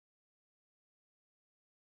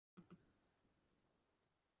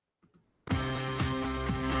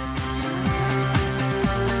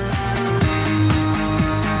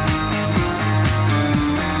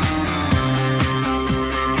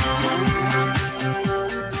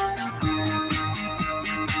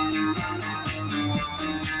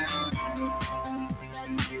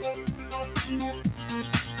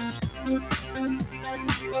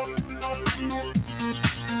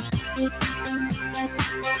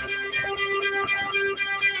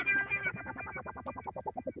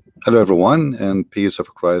Hello, everyone, and peace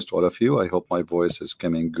of Christ to all of you. I hope my voice is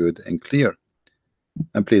coming good and clear.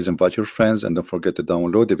 And please invite your friends and don't forget to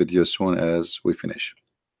download the video as soon as we finish.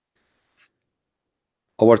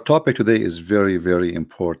 Our topic today is very, very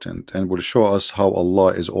important and will show us how Allah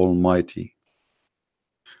is Almighty.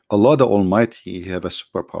 Allah the Almighty, He have a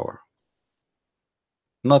superpower,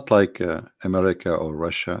 not like America or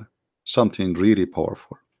Russia, something really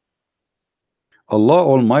powerful. Allah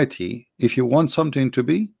Almighty, if you want something to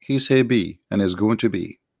be, He say be, and is going to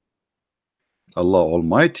be. Allah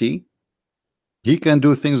Almighty, He can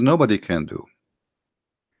do things nobody can do.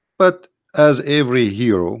 But as every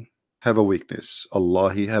hero have a weakness,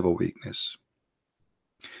 Allah He have a weakness.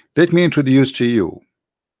 Let me introduce to you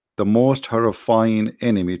the most horrifying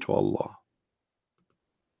enemy to Allah.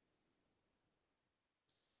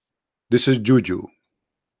 This is Juju.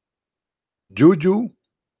 Juju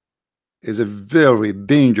is a very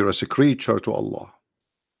dangerous creature to Allah.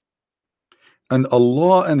 And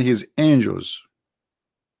Allah and His angels,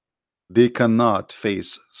 they cannot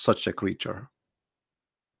face such a creature.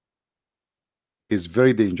 He's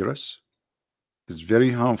very dangerous. He's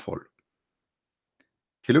very harmful.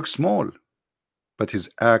 He looks small, but his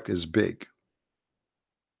act is big.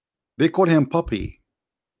 They call him puppy,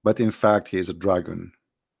 but in fact he is a dragon.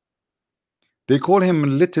 They call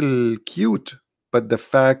him little cute, but the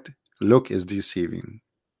fact look is deceiving.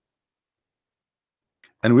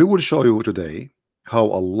 And we will show you today how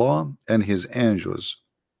Allah and His angels,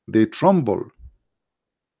 they tremble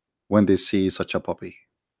when they see such a puppy.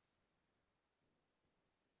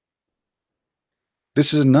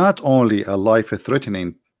 This is not only a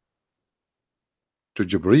life-threatening to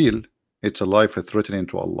Jibril, it's a life-threatening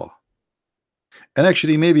to Allah. And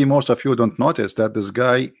actually, maybe most of you don't notice that this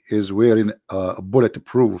guy is wearing a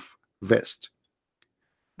bulletproof vest.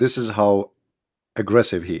 This is how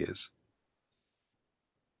aggressive he is.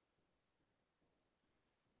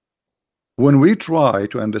 When we try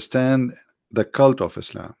to understand the cult of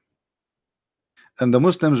Islam, and the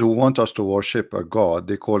Muslims who want us to worship a God,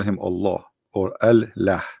 they call him Allah or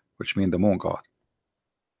Allah, which means the moon god.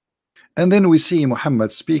 And then we see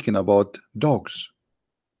Muhammad speaking about dogs,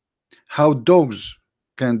 how dogs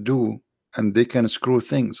can do and they can screw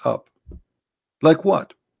things up. Like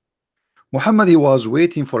what? Muhammad, he was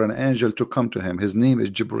waiting for an angel to come to him. His name is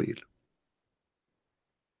Jibril.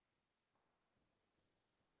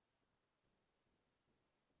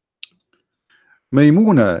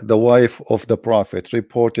 Maymuna, the wife of the Prophet,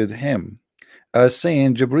 reported him as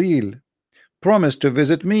saying, Jibril promised to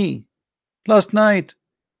visit me last night,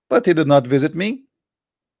 but he did not visit me.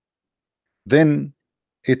 Then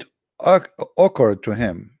it occurred to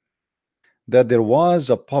him that there was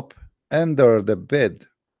a pup under the bed.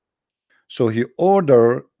 So he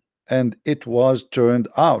ordered and it was turned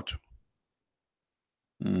out.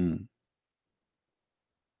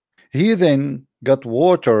 He then got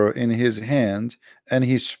water in his hand and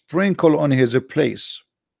he sprinkled on his place.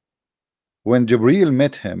 When Jibril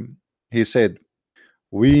met him, he said,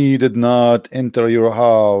 we did not enter your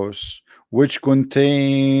house which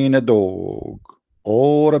contain a dog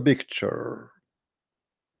or a picture.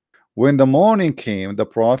 When the morning came, the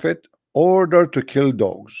Prophet ordered to kill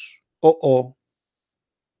dogs. Oh,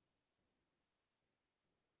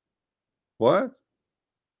 what?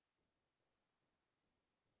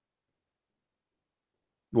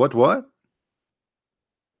 What?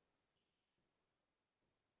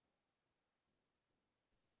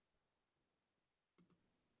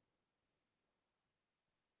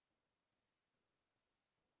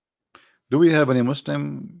 Do we have any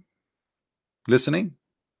Muslim listening?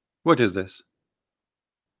 What is this?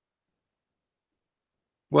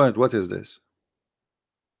 What is this?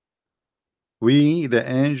 We, the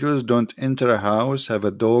angels, don't enter a house, have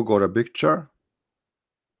a dog or a picture?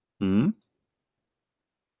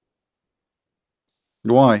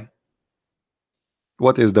 Why?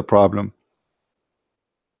 What is the problem?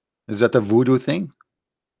 Is that a voodoo thing?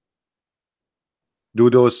 Do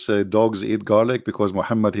those dogs eat garlic? Because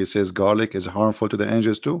Muhammad, he says garlic is harmful to the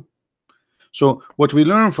angels too. So what we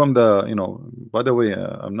learn from the, by the way,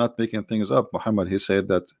 I'm not making things up. Muhammad, he said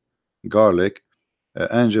that garlic,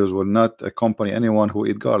 angels will not accompany anyone who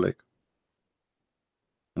eat garlic.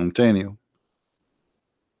 I'm telling you.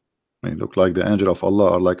 They look like the angel of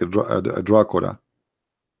Allah or like a Dracula.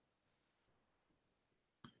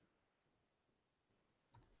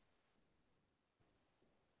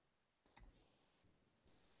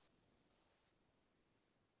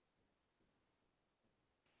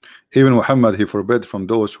 Even Muhammad, he forbid from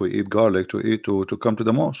those who eat garlic to come to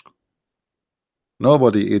the mosque.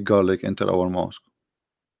 Nobody eat garlic enter our mosque.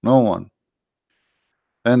 No one.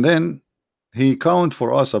 And then He count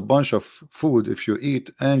for us a bunch of food. If you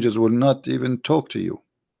eat, angels will not even talk to you.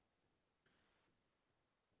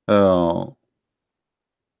 Uh,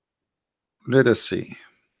 let us see.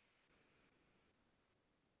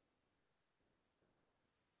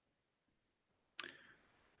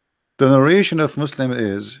 The narration of Muslim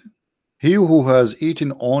is, he who has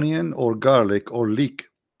eaten onion or garlic or leek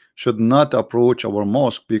should not approach our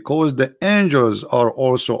mosque because the angels are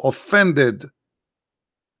also offended.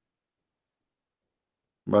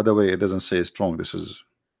 By the way, it doesn't say strong. This is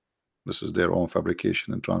their own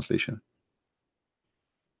fabrication and translation.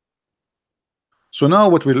 So now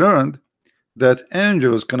what we learned, that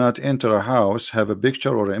angels cannot enter a house, have a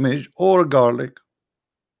picture or image or garlic.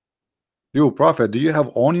 You prophet, do you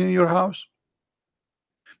have onion in your house?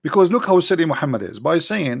 Because look how silly Muhammad is by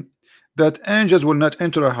saying that angels will not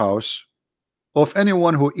enter a house of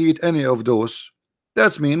anyone who eat any of those.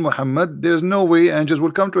 That's mean Muhammad, there's no way angels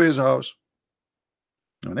will come to his house.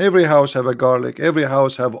 And every house have a garlic, every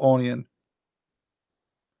house have onion.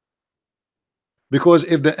 Because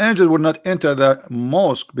if the angels will not enter the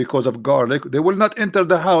mosque because of garlic, they will not enter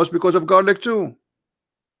the house because of garlic too.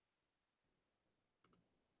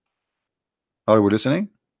 Are we listening?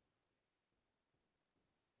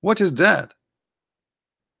 What is that?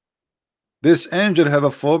 This angel have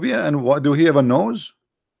a phobia, and what do he have a nose?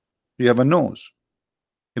 He have a nose.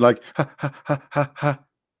 He like ha ha ha ha ha.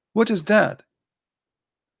 What is that?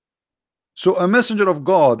 So a messenger of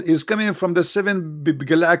God is coming from the seven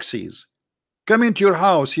galaxies, coming to your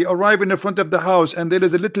house. He arrived in the front of the house, and there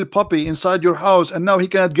is a little puppy inside your house, and now he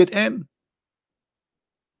cannot get in.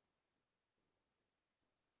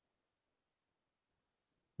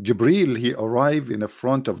 Jibril, he arrived in the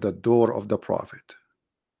front of the door of the prophet.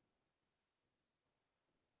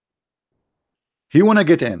 He wanna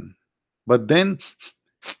get in, but then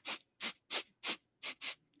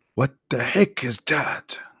what the heck is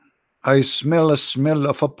that? I smell a smell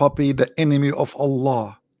of a puppy, the enemy of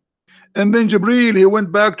Allah. And then Jibril, he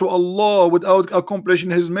went back to Allah without accomplishing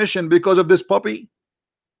his mission because of this puppy.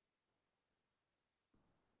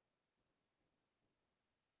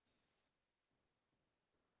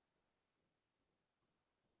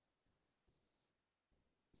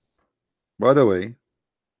 By the way,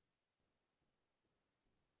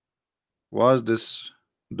 was this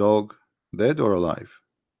dog dead or alive?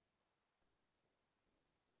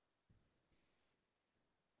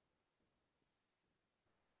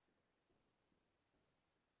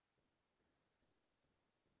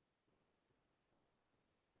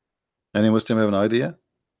 Any Muslim have an idea?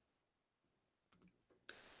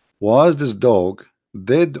 Was this dog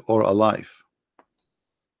dead or alive?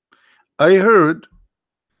 I heard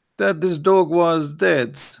that this dog was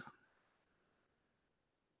dead.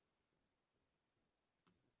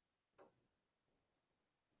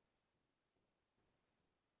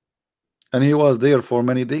 And he was there for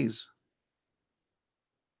many days.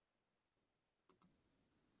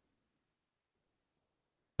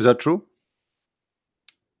 Is that true?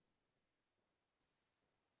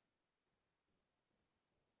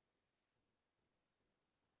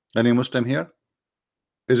 Any Muslim here?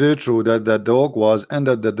 Is it true that the dog was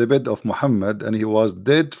under the bed of Muhammad and he was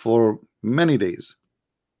dead for many days?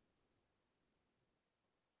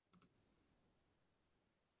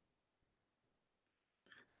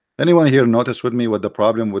 Anyone here notice with me what the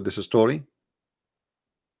problem with this story?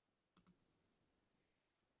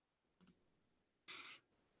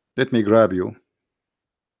 Let me grab you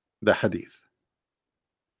the hadith.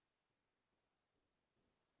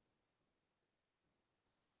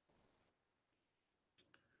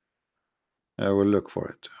 I will look for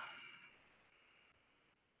it.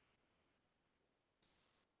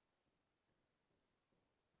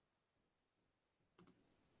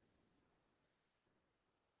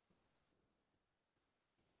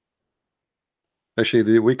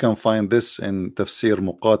 Actually, we can find this in Tafsir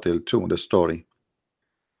Muqatil too, the story.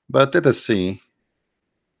 But let us see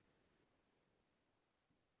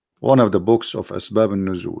one of the books of Asbab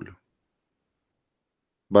al-Nuzul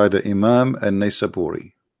by the Imam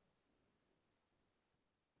al-Naysaburi.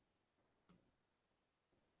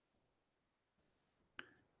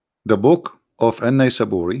 The book of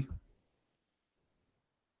al-Naysaburi,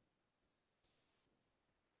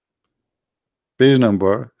 page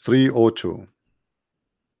number 302.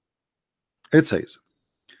 It says,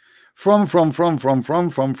 from the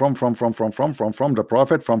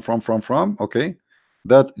prophet, okay,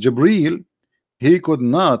 that Jibril, he could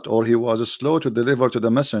not, or he was slow to deliver to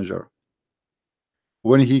the messenger.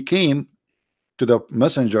 When he came to the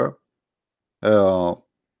messenger,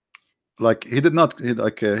 like he did not,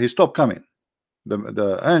 he stopped coming.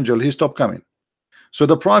 The angel, he stopped coming. So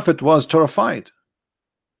the Prophet was terrified.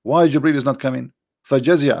 Why Jibril is not coming?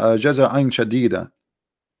 فجزع جزعا شديدا.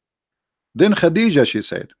 Then Khadija, she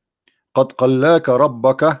said, قد قلاك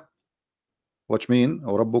ربك, which mean,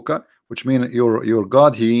 or ربك, which mean your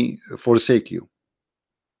God, he forsake you.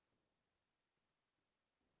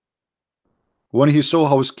 When he saw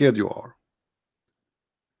how scared you are.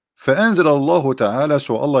 فأنزل الله تعالى,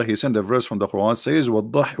 so Allah, he sent a verse from the Quran, says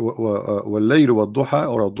والليل والضحى,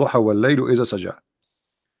 or الضحى والليل إذا سجى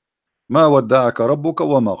ما ودعك ربك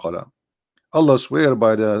وما قلى. Allah swear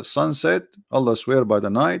by the sunset, Allah swear by the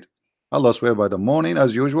night, Allah swear by the morning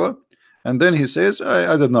as usual, and then he says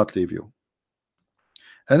I did not leave you.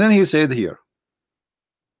 And then he said here,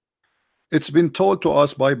 it's been told to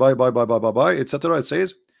us by etc. It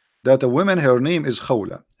says that a woman, her name is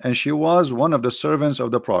Khawla, and she was one of the servants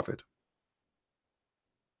of the Prophet,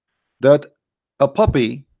 that a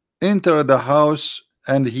puppy entered the house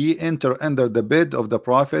and he entered under the bed of the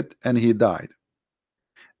Prophet and he died,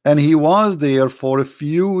 and he was there for a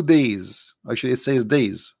few days. Actually it says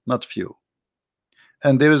days, not few,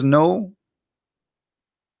 and there is no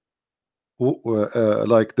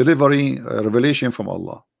like delivery revelation from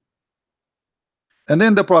Allah. And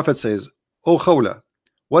then the Prophet says, oh Khawla,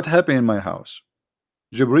 what happened in my house?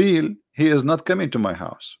 Jibril, he is not coming to my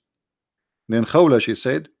house. Then Khawla, she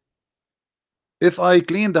said, if I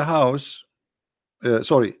clean the house,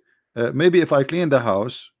 maybe if I clean the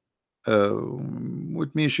house,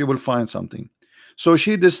 with me she will find something. So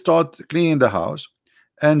she just start cleaning the house,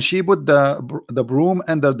 and she put the broom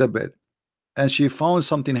under the bed, and she found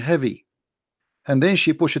something heavy, and then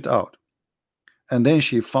she pushed it out, and then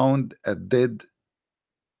she found a dead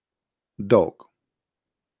dog.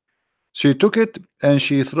 She took it and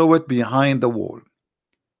she threw it behind the wall,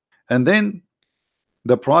 and then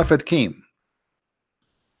the Prophet came,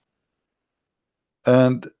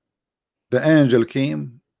 and the angel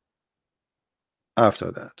came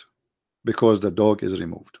after that, because the dog is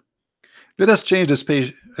removed. Let us change this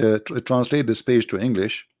page, translate this page to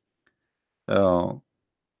English. Hold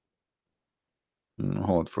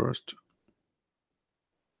first.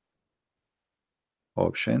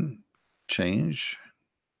 Option, change.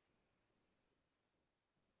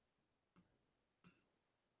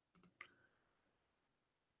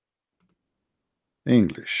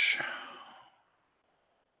 English.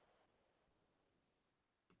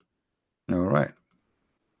 All right.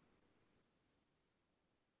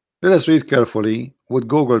 Let us read carefully with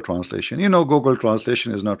Google translation. You know, Google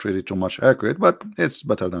translation is not really too much accurate, but it's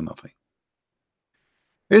better than nothing.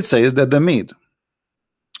 It says that the maid,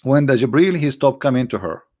 when the Jibril he stopped coming to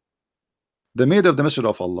her, the maid of the Messenger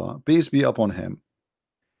of Allah, peace be upon him,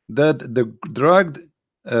 that the dragged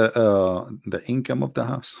the income of the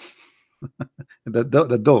house, the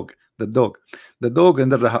dog in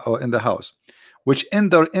the house, which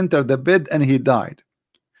entered the bed and he died.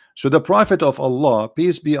 So the Prophet of Allah,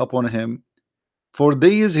 peace be upon him, for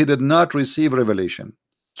days he did not receive revelation.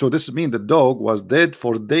 So this means the dog was dead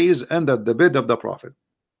for days under the bed of the Prophet.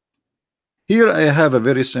 Here I have a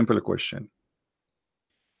very simple question.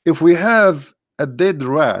 If we have a dead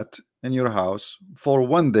rat in your house for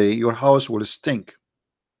one day, your house will stink.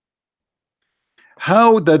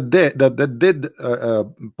 How the dead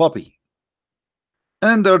puppy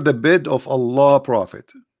under the bed of Allah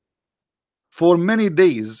Prophet for many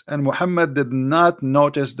days, and Muhammad did not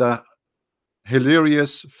notice the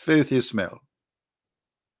hilarious filthy smell?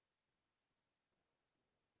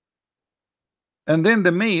 And then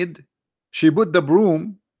the maid, she put the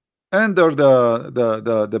broom under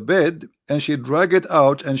the bed, and she dragged it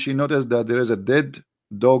out, and she noticed that there is a dead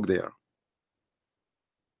dog there.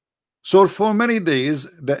 So for many days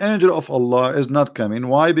the angel of Allah is not coming.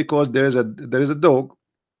 Why? Because there is a dog.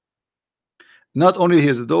 Not only he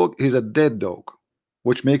is a dog, he's a dead dog,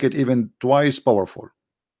 which make it even twice powerful.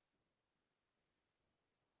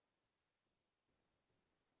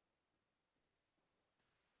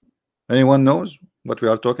 Anyone knows what we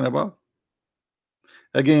are talking about?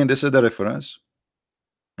 Again, this is the reference,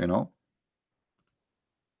 you know.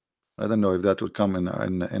 I don't know if that would come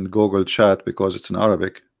in Google chat because it's in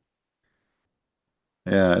Arabic.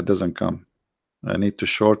 Yeah, it doesn't come. I need to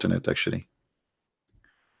shorten it actually.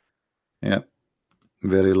 Yeah,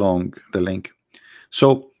 very long, the link.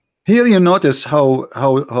 So here you notice how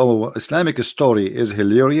Islamic story is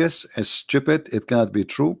hilarious, is stupid, it cannot be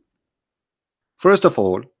true. First of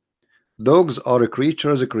all, dogs are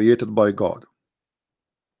creatures created by God.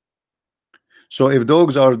 So if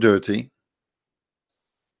dogs are dirty,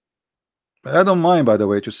 I don't mind, by the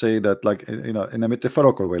way, to say that, like, you know, in a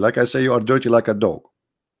metaphorical way, like I say you are dirty like a dog.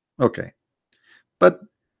 Okay, but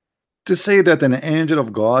to say that an angel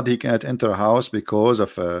of God, he can't enter a house because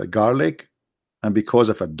of garlic and because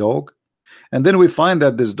of a dog, and then we find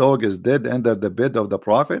that this dog is dead under the bed of the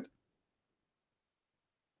prophet?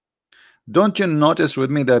 Don't you notice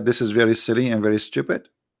with me that this is very silly and very stupid?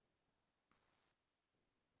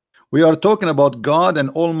 We are talking about God and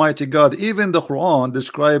Almighty God. Even the Quran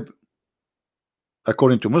describe,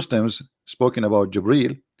 according to Muslims, spoken about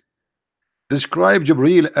Jibril, describe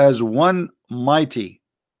Jibril as one mighty.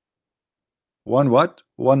 One what?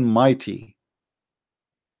 One mighty.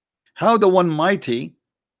 How the one mighty,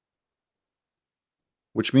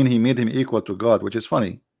 which means he made him equal to God, which is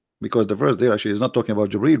funny because the verse there actually is not talking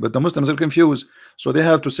about Jibril, but the Muslims are confused, so they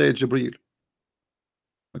have to say Jibril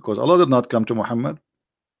because Allah did not come to Muhammad.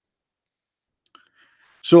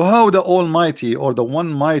 So how the Almighty or the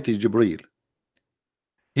one mighty Jibril,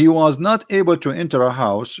 he was not able to enter a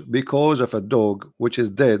house because of a dog which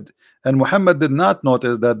is dead, and Muhammad did not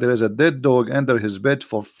notice that there is a dead dog under his bed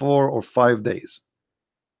for 4 or 5 days.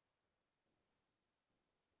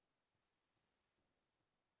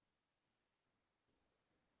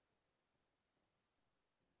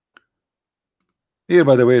 Here,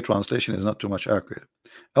 by the way, translation is not too much accurate.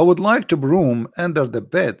 I would like to broom under the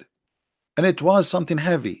bed, and it was something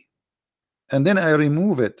heavy. And then I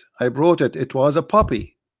remove it. I brought it. It was a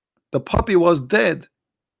puppy. The puppy was dead.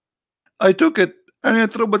 I took it and I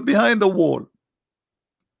threw it behind the wall.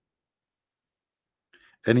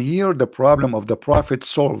 And here the problem of the prophet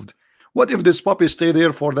solved. What if this puppy stay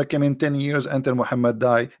there for the coming 10 years until Muhammad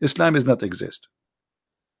die? Islam is not exist.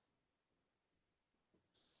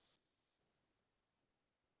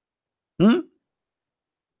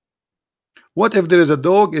 What if there is a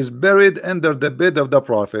dog is buried under the bed of the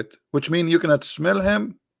prophet, which means you cannot smell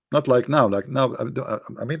him? Not like now. Like now,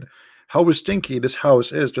 I mean, how stinky this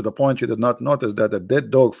house is to the point you did not notice that a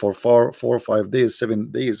dead dog for 4 or 5 days,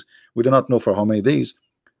 7 days, we do not know for how many days,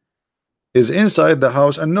 is inside the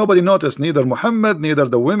house, and nobody noticed, neither Muhammad, neither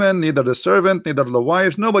the women, neither the servant, neither the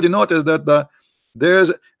wives, nobody noticed that the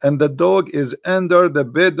dog is under the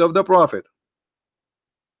bed of the prophet.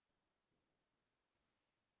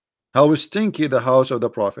 How stinky the house of the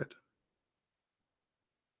prophet.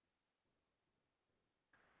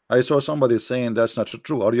 I saw somebody saying that's not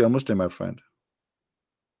true. Are you a Muslim, my friend?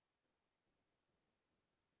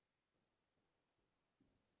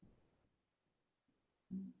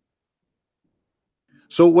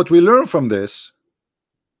 So what we learn from this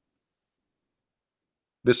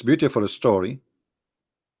beautiful story,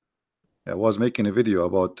 I was making a video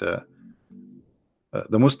about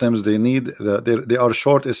the Muslims. They need they are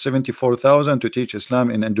short is 74,000 to teach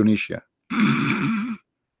Islam in Indonesia.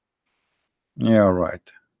 Yeah,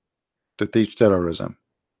 right. To teach terrorism.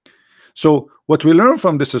 So what we learn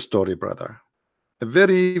from this story, brother, a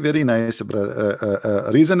very, very nice,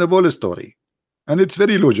 reasonable story, and it's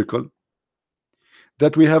very logical,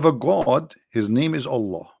 that we have a God, his name is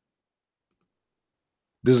Allah.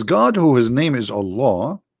 This God who his name is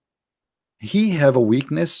Allah, he have a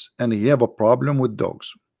weakness and he have a problem with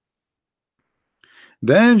dogs.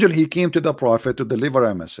 The angel, he came to the prophet to deliver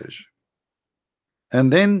a message,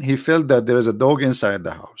 and then he felt that there is a dog inside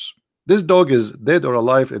the house. This dog is dead or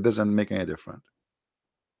alive, it doesn't make any difference.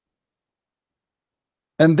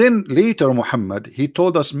 And then later Muhammad, he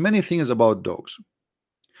told us many things about dogs.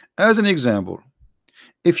 As an example,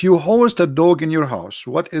 if you host a dog in your house,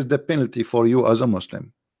 what is the penalty for you as a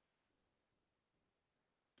Muslim?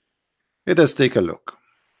 Let us take a look.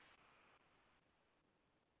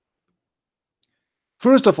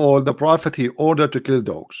 First of all, the prophet, he ordered to kill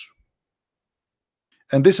dogs,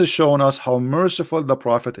 and this has shown us how merciful the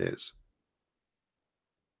prophet is,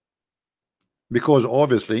 because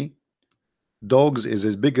obviously dogs is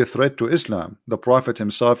as big a threat to Islam. The prophet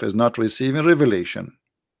himself is not receiving revelation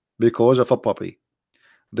because of a puppy.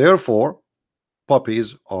 Therefore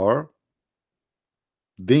puppies are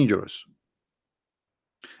dangerous.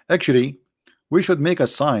 Actually, we should make a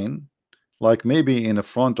sign, like maybe in the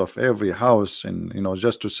front of every house, and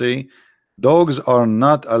just to say dogs are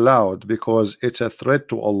not allowed because it's a threat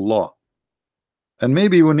to Allah. And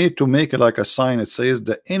maybe we need to make it like a sign that says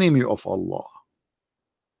the enemy of Allah,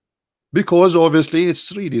 because obviously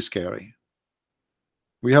it's really scary.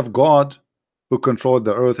 We have God who controlled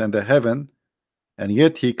the earth and the heaven, and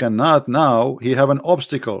yet he cannot. Now he have an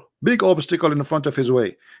obstacle, big obstacle in front of his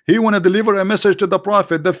way. He want to deliver a message to the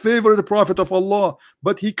prophet, the favorite prophet of Allah,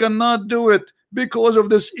 but he cannot do it because of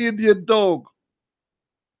this idiot dog.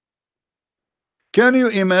 Can you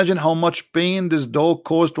imagine how much pain this dog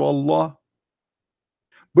caused to Allah?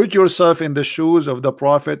 Put yourself in the shoes of the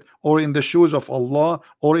prophet, or in the shoes of Allah,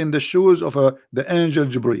 or in the shoes of the angel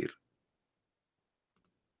Jibril.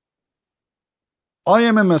 I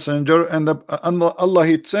am a messenger, and Allah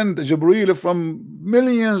He sent Jibril from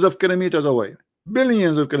millions of kilometers away,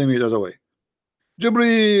 billions of kilometers away.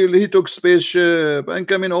 Jibril, he took spaceship and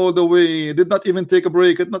coming all the way, did not even take a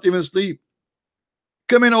break, did not even sleep,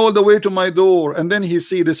 coming all the way to my door, and then he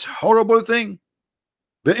see this horrible thing,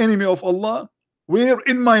 the enemy of Allah. We're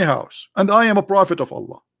in my house, and I am a prophet of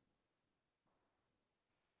Allah.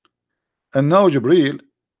 And now Jibril,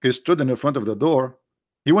 he stood in the front of the door.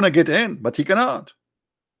 He want to get in, but he cannot.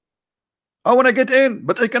 I want to get in,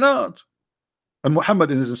 but I cannot. And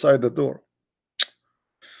Muhammad is inside the door.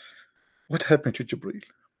 What happened to Jibril?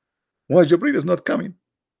 Why Jibril is not coming?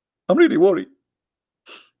 I'm really worried.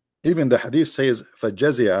 Even the hadith says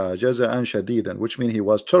فَجَزِعَ جَزَعًا شَدِيدًا, which means he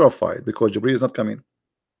was terrified because Jibril is not coming.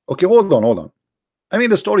 Okay, hold on. I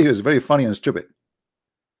mean, the story here is very funny and stupid.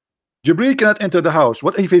 Jibril cannot enter the house.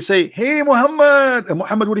 What if he say, hey Muhammad? And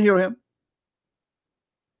Muhammad would hear him.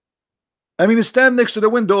 I mean, stand next to the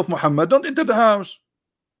window of Muhammad. Don't enter the house.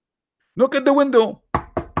 Look at the window.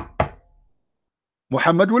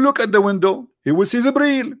 Muhammad will look at the window. He will see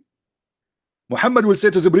Jibril. Muhammad will say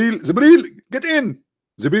to Jibril, Jibril, get in.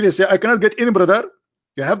 Jibril will say, I cannot get in, brother.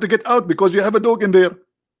 You have to get out because you have a dog in there.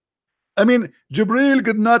 I mean, Jibril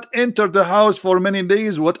could not enter the house for many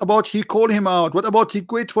days. What about he call him out? What about he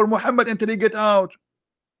wait for Muhammad until he get out?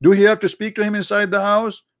 Do he have to speak to him inside the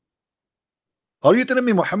house? Are you telling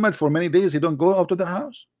me Muhammad for many days he don't go out of the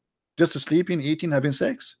house? Just sleeping, eating, having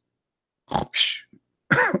sex?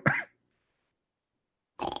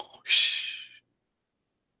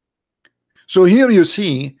 So here you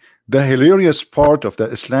see the hilarious part of the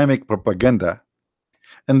Islamic propaganda.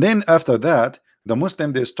 And then after that, the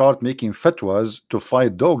Muslim, they start making fatwas to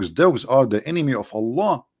fight dogs. Dogs are the enemy of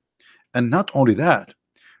Allah. And not only that,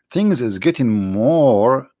 things is getting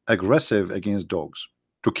more aggressive against dogs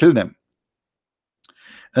to kill them.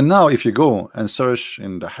 And now if you go and search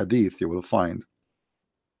in the hadith, you will find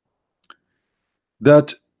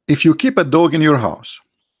that if you keep a dog in your house,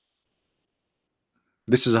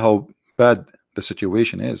 this is how bad the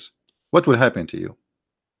situation is. What will happen to you?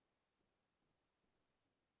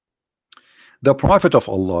 The Prophet of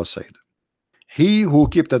Allah said, he who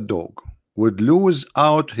kept a dog would lose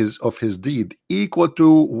out of his deed equal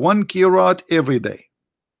to 1 qirat every day.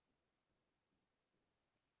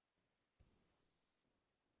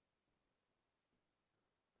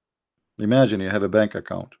 Imagine you have a bank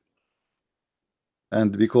account,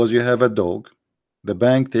 and because you have a dog, the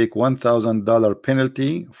bank take $1,000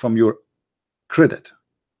 penalty from your credit.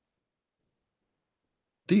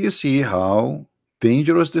 Do you see how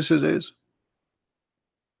dangerous this is?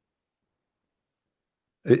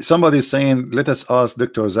 Somebody is saying, let us ask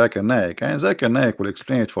Dr. Zakir Naik, and Zakir Naik will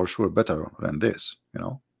explain it for sure better than this.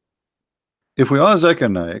 If we ask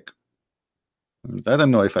Zakir Naik, I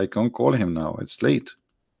don't know if I can call him now. It's late.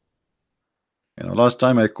 Last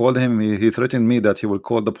time I called him, he threatened me that he will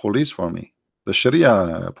call the police for me, the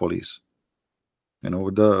Sharia police,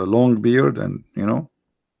 with the long beard, and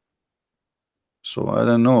so I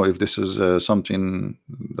don't know if this is something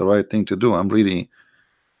the right thing to do. I'm really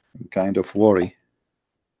kind of worried.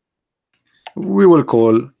 We will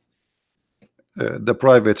call the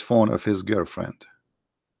private phone of his girlfriend.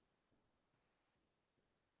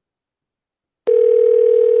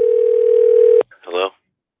 Hello?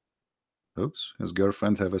 Oops, his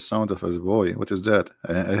girlfriend have a sound of his boy. What is that?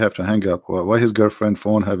 I have to hang up. Why his girlfriend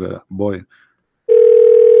phone have a boy?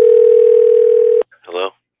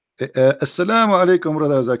 Hello? Assalamu alaikum,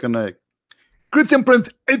 brother Zakir Naik. Christian Prince,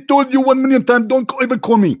 I told you 1,000,000 times, don't ever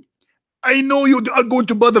call me. I know you are going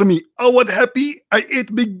to bother me. I was happy. I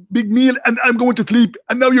ate big meal and I'm going to sleep.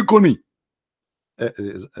 And now you call me.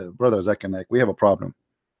 Brother Zakir Naik, we have a problem.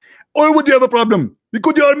 Why would you have a problem?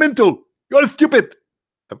 Because you are mental. You are stupid.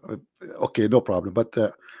 Okay, no problem. But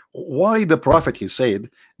why the Prophet, he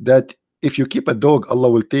said that if you keep a dog,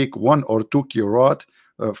 Allah will take 1 or 2 qirat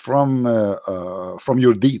from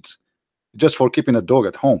your deeds just for keeping a dog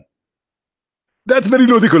at home. That's very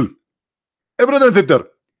logical. Brother and sister,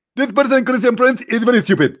 this person, Christian Prince, is very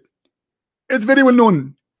stupid. It's very well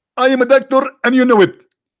known. I am a doctor and you know it.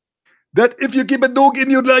 That if you keep a dog in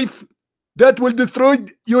your life, that will destroy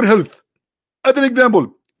your health. As an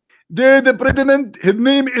example, the president, his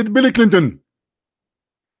name is Bill Clinton.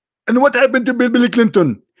 And what happened to Bill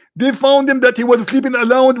Clinton? They found him that he was sleeping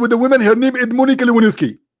alone with a woman. Her name is Monica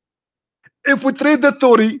Lewinsky. If we trace the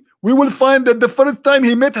story, we will find that the first time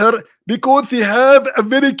he met her, because he have a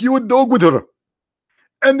very cute dog with her.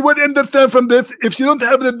 And what understand from this, if she don't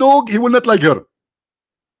have the dog, he will not like her.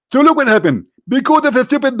 So look what happened. Because of a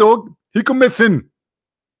stupid dog, he commits sin.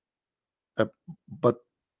 But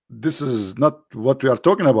this is not what we are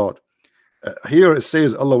talking about. Here it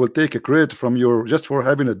says Allah will take a credit from your just for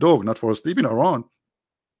having a dog, not for sleeping around.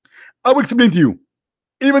 I will explain to you.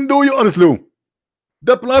 Even though you are slow,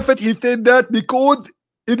 the prophet he said that because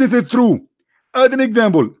it is true. As an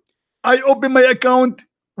example, I opened my account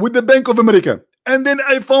with the Bank of America, and then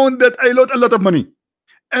I found that I lost a lot of money.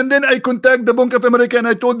 And then I contact the Bank of America and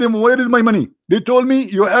I told them, where is my money? They told me,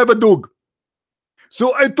 you have a dog.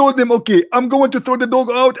 So I told them, okay, I'm going to throw the dog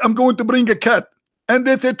out. I'm going to bring a cat. And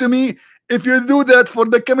they said to me, if you do that for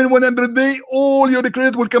the coming 100 days, all your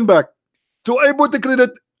credit will come back. So I bought the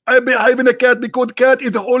credit. I be having a cat because cat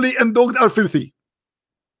is holy and dogs are filthy.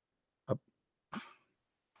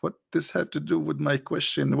 What this have to do with my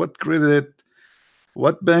question? What credit?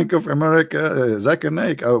 What Bank of America? Zakir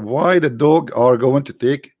Naik, why the dog are going to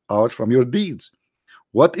take out from your deeds?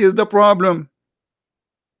 What is the problem?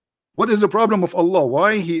 What is the problem of Allah?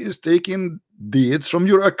 Why he is taking deeds from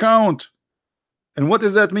your account? And what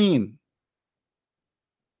does that mean?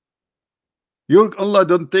 Your Allah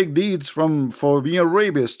don't take deeds from for being a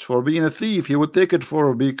rapist, for being a thief. He would take it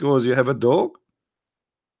for because you have a dog.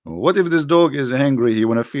 What if this dog is hungry? You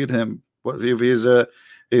want to feed him. What if he's a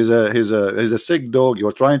sick dog?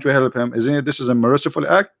 You're trying to help him. Isn't it? This is a merciful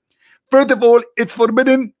act. First of all, it's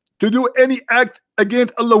forbidden to do any act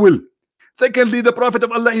against Allah will. Secondly, the Prophet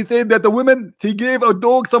of Allah he said that the woman he gave a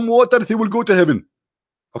dog some water, he will go to heaven.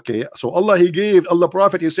 Okay, so Allah he gave Allah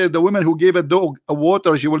Prophet he says the woman who gave a dog a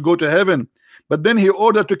water she will go to heaven, but then he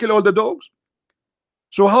ordered to kill all the dogs.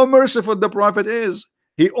 So how merciful the Prophet is.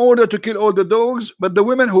 He ordered to kill all the dogs, but the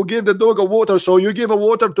women who gave the dog a water, so you give a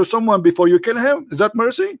water to someone before you kill him, is that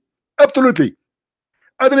mercy? Absolutely.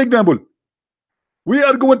 As an example, we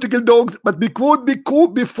are going to kill dogs, but because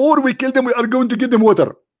before we kill them, we are going to give them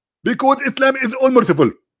water. Because Islam is all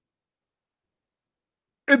merciful.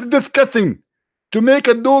 It's disgusting to make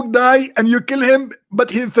a dog die and you kill him,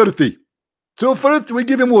 but he's thirsty. So first we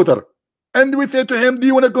give him water. And we say to him, do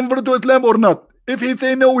you want to convert to Islam or not? If he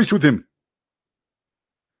say no, we shoot him.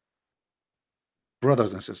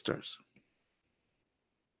 Brothers and sisters,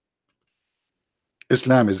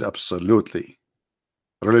 Islam is absolutely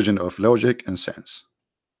a religion of logic and sense.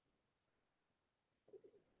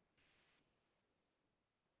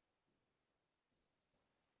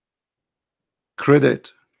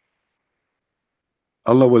 Credit,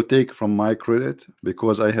 Allah will take from my credit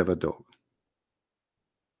because I have a dog.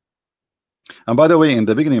 And by the way, in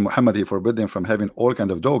the beginning, Muhammad he forbid them from having all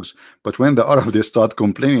kind of dogs. But when the Arab they start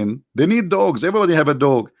complaining, they need dogs. Everybody have a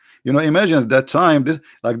dog. You know, imagine at that time, this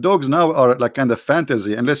like dogs now are like kind of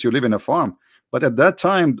fantasy unless you live in a farm. But at that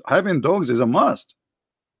time, having dogs is a must.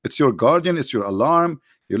 It's your guardian, it's your alarm.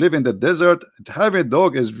 You live in the desert, having a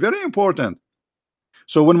dog is very important.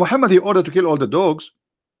 So when Muhammad he ordered to kill all the dogs,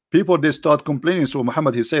 people they start complaining. So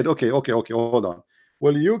Muhammad he said, okay, hold on.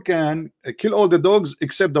 Well, you can kill all the dogs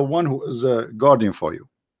except the one who is guardian for you.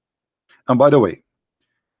 And by the way,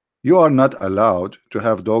 you are not allowed to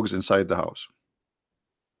have dogs inside the house.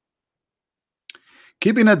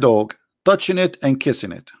 Keeping a dog, touching it and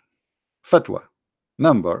kissing it. Fatwa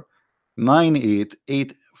number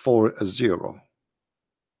 98840.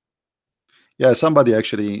 Yeah, somebody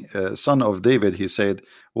actually, son of David, he said,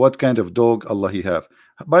 what kind of dog Allah he have?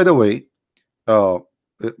 By the way,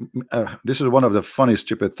 this is one of the funny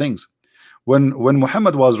stupid things. When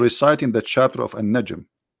Muhammad was reciting the chapter of An-Najm,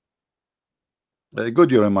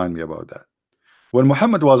 good you remind me about that. When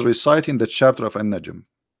Muhammad was reciting the chapter of An-Najm,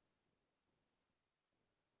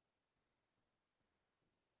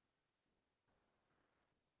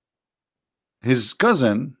 his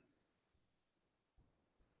cousin,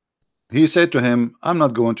 he said to him, I'm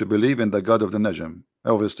not going to believe in the God of the Najm.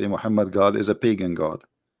 Obviously Muhammad God is a pagan God.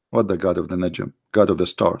 What the God of the Najm? God of the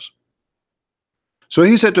stars. So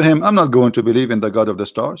he said to him, I'm not going to believe in the God of the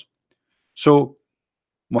stars. So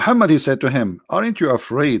Muhammad he said to him, aren't you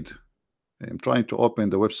afraid? I'm trying to open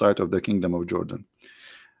the website of the Kingdom of Jordan.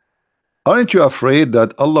 Aren't you afraid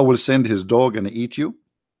that Allah will send his dog and eat you?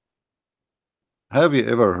 Have you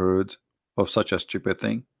ever heard of such a stupid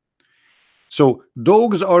thing? So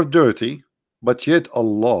dogs are dirty, but yet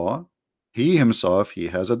Allah, he himself, he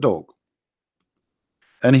has a dog.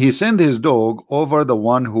 And he sent his dog over the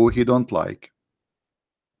one who he don't like.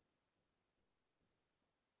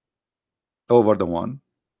 Over the one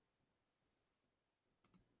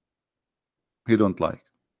he don't like.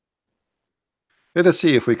 Let us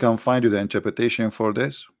see if we can find you the interpretation for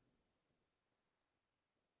this.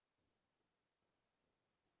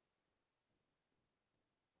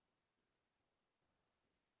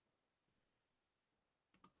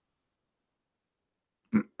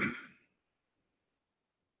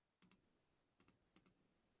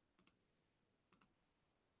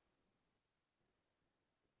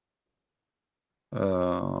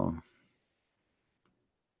 Uh,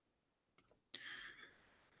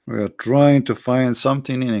 we are trying to find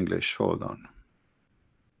something in English. Hold on.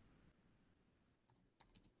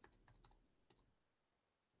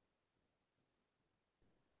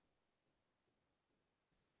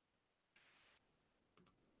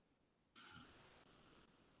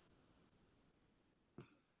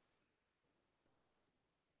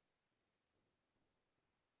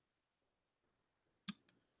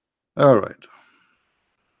 All right.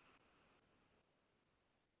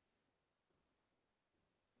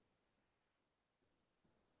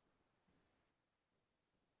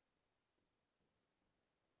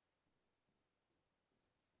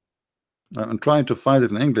 I'm trying to find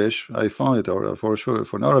it in English. I found it, or for sure,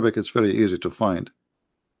 for in Arabic, it's very easy to find.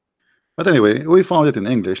 But anyway, we found it in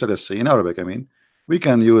English. Let us see. In Arabic, I mean, we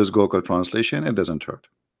can use Google translation. It doesn't hurt.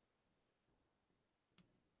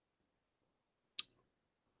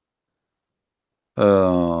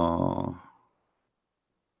 Uh,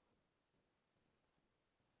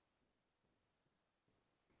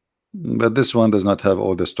 but this one does not have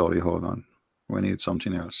all the story. Hold on. We need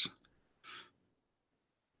something else.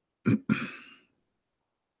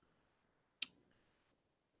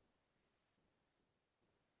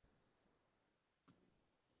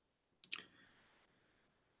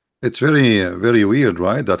 It's very, very weird,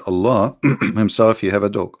 right? That Allah Himself, He have a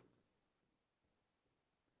dog.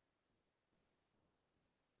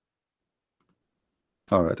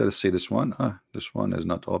 All right, let's see this one. This one is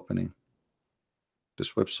not opening.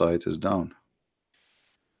 This website is down.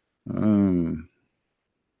 Hmm.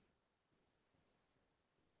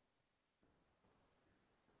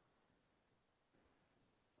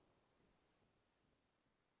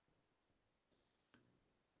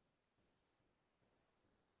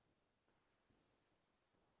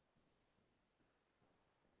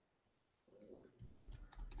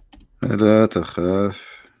 لا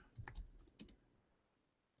تخاف.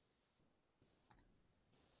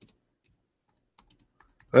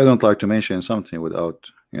 I don't like to mention something without,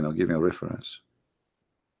 giving a reference.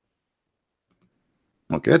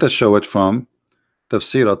 Okay, let's show it from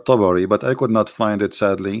Tafsir al-Tabari, but I could not find it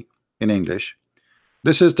sadly in English.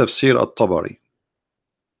 This is Tafsir al-Tabari.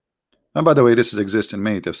 And by the way, this exists in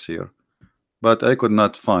many tafsir, but I could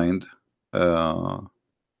not find the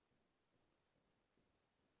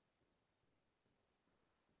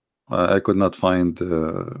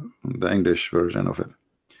English version of it.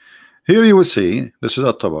 Here you will see, this is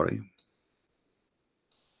al-Tabari,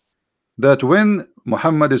 that when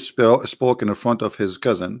Muhammad spoke in front of his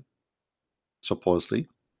cousin, supposedly,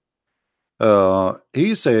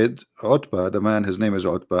 he said, Utbah, the man, his name is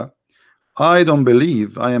Utbah, I don't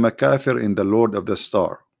believe I am a kafir in the Lord of the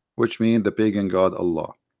Star, which means the pagan god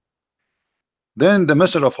Allah. Then the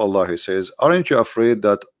messenger of Allah, he says, aren't you afraid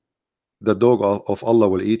that the dog of Allah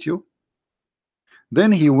will eat you?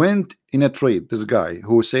 Then he went in a trade, this guy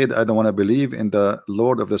who said, I don't want to believe in the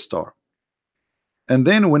Lord of the Star. And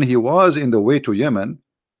then when he was in the way to Yemen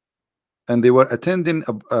and they were attending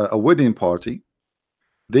a wedding party,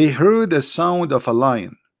 they heard the sound of a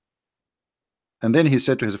lion. And then he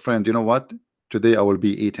said to his friend, you know what? Today I will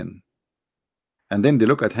be eaten. And then they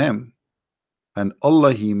look at him, and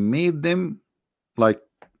Allah, He made them like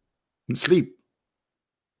sleep.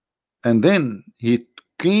 And then He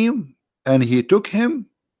came and He took him,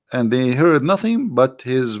 and they heard nothing but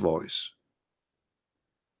His voice.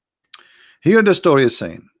 Here the story is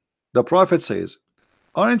saying, the Prophet says,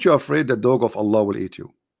 aren't you afraid the dog of Allah will eat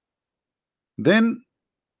you? Then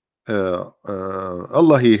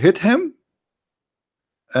Allah, He hit him,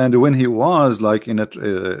 and when he was like in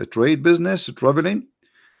a trade business traveling,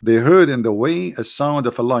 they heard in the way a sound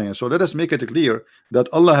of a lion. So let us make it clear that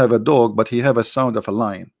Allah have a dog, but He have a sound of a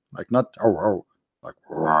lion, like not like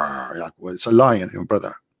well, it's a lion, your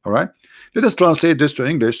brother. All right, let us translate this to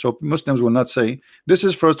English so Muslims will not say this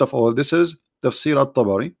is, first of all, this is Tafsir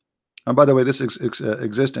al-Tabari, and by the way, this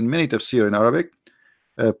exists in many tafsir in Arabic.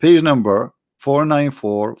 Page number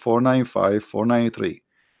 494, 495, 493,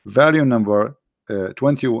 value number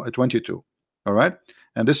 22. All right,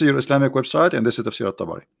 and this is your Islamic website, and this is Tafsir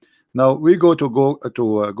al-Tabari. Now we go to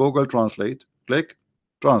Google Translate, click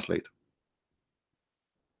translate.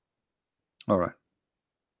 All right,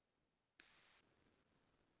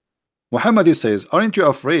 Muhammad says, aren't you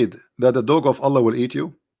afraid that the dog of Allah will eat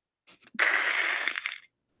you?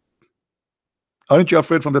 Aren't you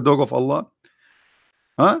afraid from the dog of Allah?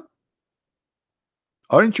 Huh?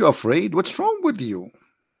 Aren't you afraid? What's wrong with you?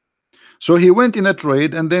 So he went in a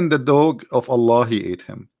trade, and then the dog of Allah, he ate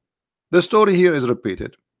him. The story here is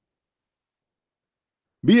repeated.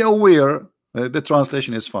 Be aware The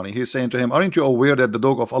translation is funny. He's saying to him, aren't you aware that the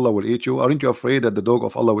dog of Allah will eat you? Aren't you afraid that the dog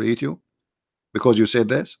of Allah will eat you because you said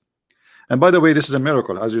this? And by the way, this is a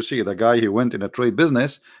miracle. As you see, the guy, he went in a trade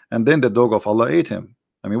business and then the dog of Allah ate him.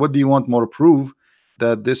 I mean, what do you want more proof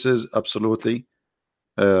that this is absolutely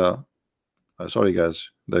sorry guys,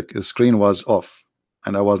 the screen was off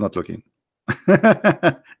and I was not looking.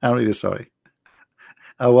 I'm really sorry.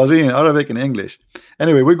 I was reading Arabic and English.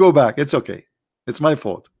 Anyway, we go back. It's okay. It's my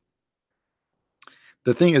fault.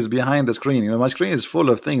 The thing is behind the screen. You know, my screen is full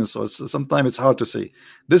of things, so sometimes it's hard to see.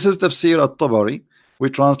 This is Tafsir at-Tabari. We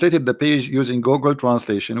translated the page using Google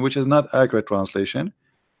Translation, which is not accurate translation,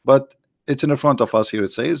 but it's in the front of us here.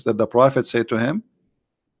 It says that the Prophet said to him,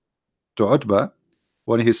 to Utbah,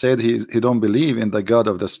 when he said he don't believe in the God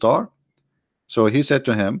of the star. So he said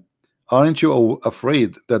to him, aren't you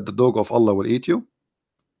afraid that the dog of Allah will eat you?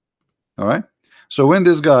 All right. So when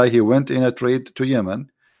this guy, he went in a trade to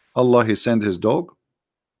Yemen, Allah, he sent his dog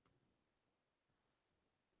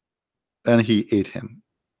and he ate him.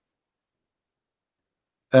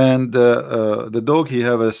 And the dog, he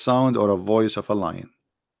have a sound or a voice of a lion.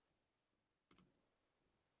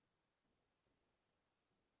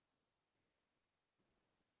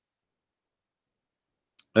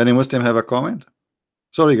 Any Muslim have a comment?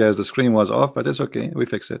 Sorry guys, the screen was off, but it's okay, we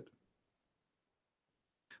fix it.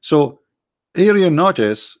 So here you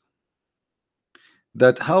notice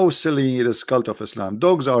that how silly this cult of Islam.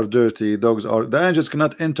 Dogs are dirty, dogs are, the angels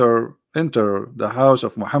cannot enter the house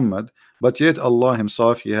of Muhammad, but yet Allah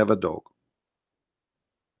himself, he have a dog.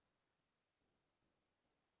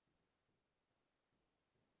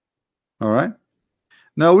 All right,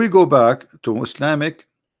 now we go back to Islamic.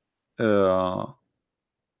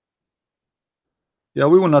 Yeah,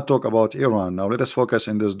 we will not talk about Iran now. Let us focus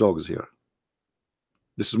on these dogs here.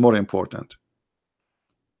 This is more important.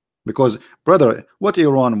 Because, brother, what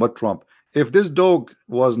Iran, what Trump? If this dog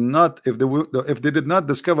was not, if they did not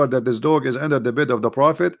discover that this dog is under the bed of the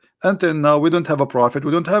Prophet, until now we don't have a Prophet,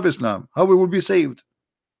 we don't have Islam. How we will be saved?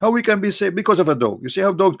 How we can be saved? Because of a dog. You see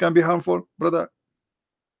how dogs can be harmful, brother?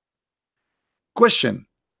 Question: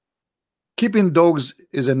 keeping dogs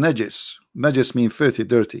is a najis. Najis means filthy,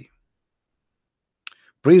 dirty.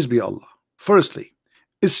 Praise be Allah. Firstly,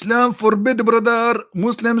 Islam forbid, brother,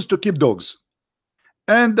 Muslims to keep dogs.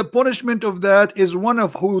 And the punishment of that is one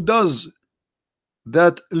of who does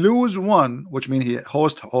that lose one, which means he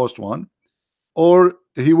host one, or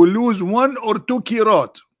he will lose 1 or 2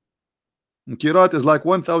 kirat. And kirat is like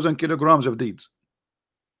 1,000 kilograms of deeds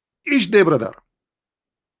each day, brother.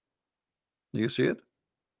 You see it?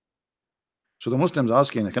 So the Muslims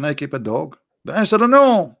asking, can I keep a dog? The answer,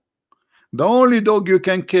 no. The only dog you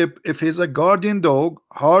can keep if he's a guardian dog,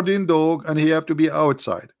 hardened dog, and he have to be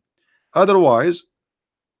outside. Otherwise,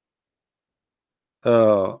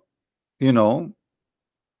 you know,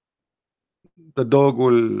 the dog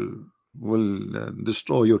will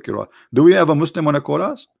destroy your kirat. Do we have a Muslim on a call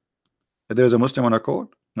us? There's a Muslim on a call.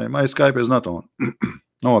 My Skype is not on.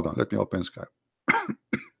 Hold on, let me open Skype.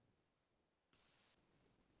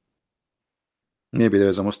 Maybe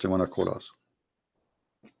there's a Muslim on a call us.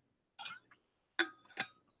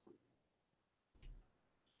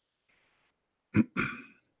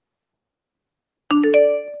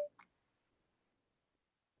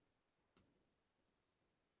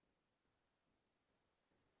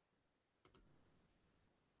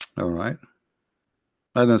 All right.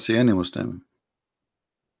 I don't see any Muslim.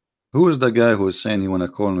 Who is the guy who is saying he wanna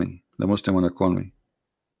call me? The Muslim wanna call me.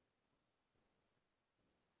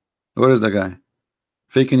 Where is the guy?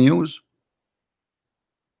 Fake news?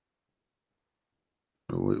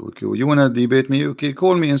 You wanna debate me? Okay,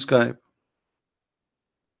 call me in Skype.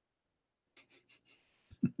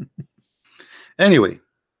 Anyway,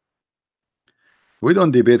 we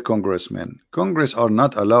don't debate congressmen. Congress are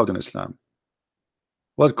not allowed in Islam.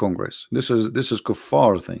 What Congress? This is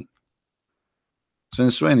kuffar thing.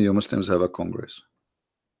 Since when you Muslims have a Congress?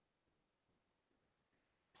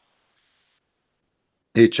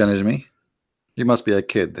 He challenged me. He must be a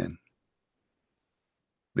kid then,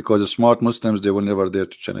 because the smart Muslims, they will never dare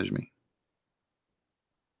to challenge me.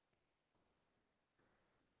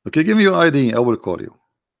 Okay, give me your ID. I will call you.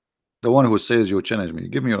 The one who says you challenge me,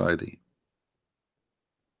 give me your ID.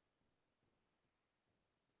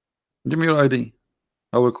 Give me your ID.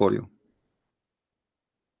 I will call you.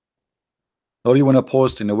 Or you want to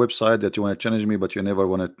post in a website that you want to challenge me, but you never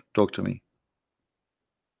want to talk to me.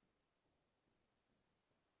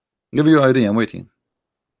 Give me your ID. I'm waiting.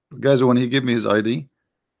 Guys, when he give me his ID,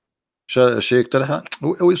 Sheikh Talha,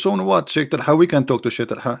 so what? Sheikh Talha, we can talk to Sheikh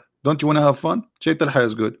Talha. Don't you want to have fun? Sheikh Talha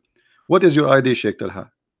is good. What is your ID, Sheikh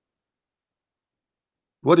Talha?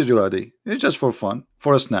 What is your ID? It's just for fun,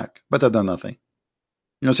 for a snack, better than nothing.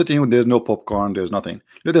 Sitting, there's no popcorn, there's nothing.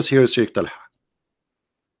 Let us hear Sheikh Talha.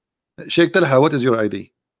 Sheikh Talha, what is your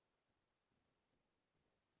ID?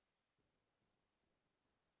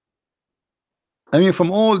 I mean,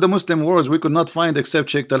 from all the Muslim wars, we could not find except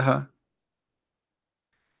Sheikh Talha.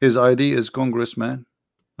 His ID is congressman.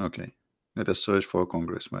 Okay, let us search for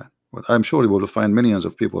congressman. Well, I'm sure we will find millions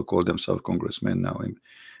of people call themselves congressmen now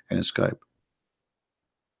in Skype.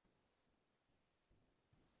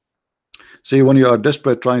 See, when you are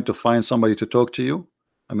desperate trying to find somebody to talk to you,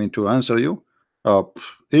 I mean to answer you,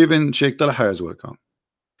 even Sheikh Talha is welcome.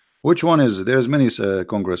 Which one is? There's many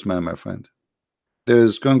congressmen, my friend. There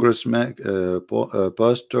is congressman,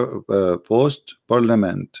 post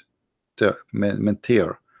parliament,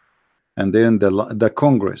 mentir, and then the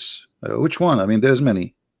Congress. Which one? I mean, there's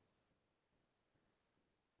many.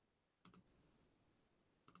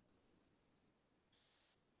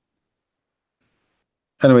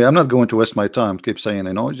 Anyway, I'm not going to waste my time. Keep saying,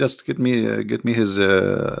 just get me his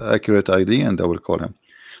accurate ID, and I will call him.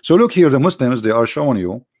 So look here, the Muslims, they are showing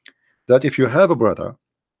you that if you have a brother,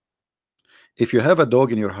 if you have a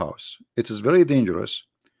dog in your house, it is very dangerous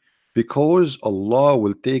because Allah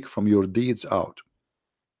will take from your deeds out.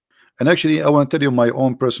 And actually, I want to tell you my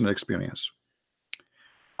own personal experience.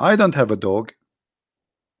 I don't have a dog,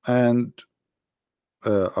 and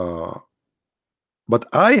uh, uh, but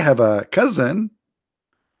I have a cousin.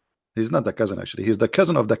 He's not the cousin, actually. He's the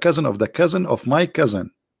cousin of the cousin of the cousin of my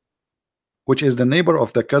cousin, which is the neighbor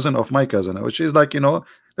of the cousin of my cousin, which is like,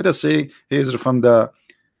 let us say he is from the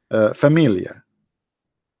familia.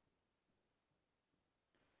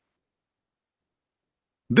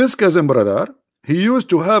 This cousin brother, he used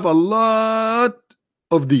to have a lot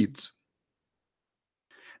of deeds.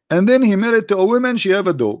 And then he married to a woman, she have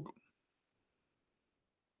a dog.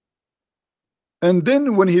 And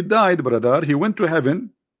then when he died, brother, he went to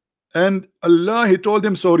heaven, and Allah, he told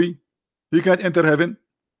him, sorry, you can't enter heaven.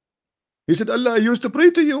 He said, Allah, I used to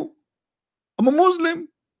pray to you. I'm a Muslim.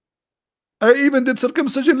 I even did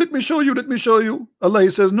circumcision. Let me show you. Let me show you. Allah, he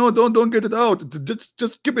says, no, don't get it out.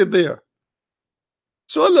 Just keep it there.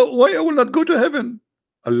 So Allah, why I will not go to heaven?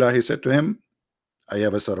 Allah, he said to him, I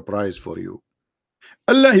have a surprise for you.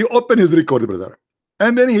 Allah, he opened his record, brother.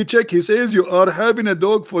 And then he checked, he says, you are having a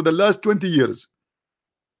dog for the last 20 years.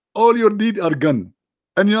 All your deeds are gone.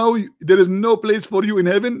 And now there is no place for you in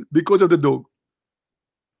heaven because of the dog.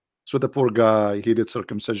 So the poor guy, he did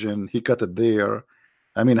circumcision, he cut it there.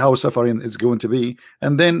 I mean, how suffering it's going to be.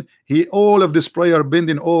 And then he, all of this prayer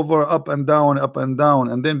bending over, up and down, up and down.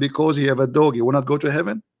 And then because he have a dog, he will not go to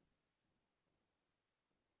heaven.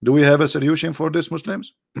 Do we have a solution for this,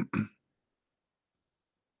 Muslims?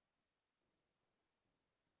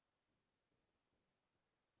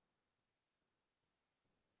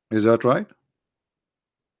 Is that right?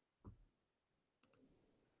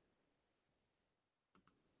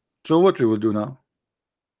 So what we will do now?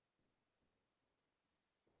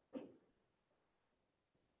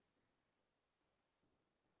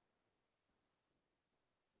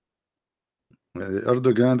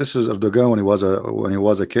 Erdogan, this is Erdogan when he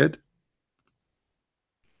was a kid.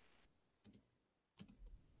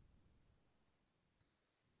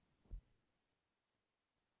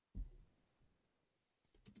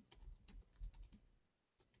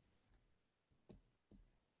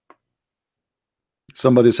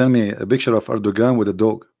 Somebody sent me a picture of Erdogan with a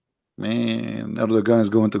dog. Man, Erdogan is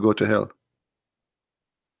going to go to hell.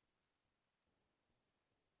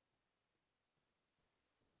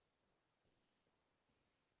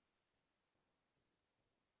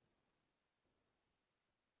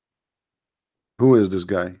 Who is this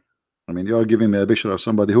guy? I mean, you are giving me a picture of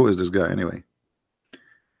somebody. Who is this guy anyway?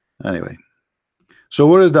 Anyway, so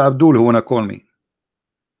where is the Abdul who wanna call me?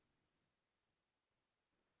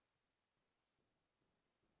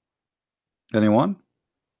 Anyone?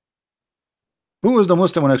 Who is the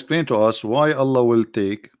Muslim who explain to us why Allah will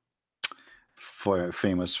take for a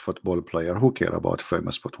famous football player? Who care about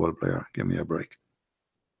famous football player? Give me a break.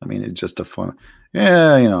 I mean, it's just a fun.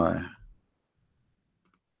 Yeah,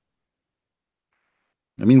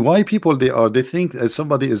 I mean, why people they think that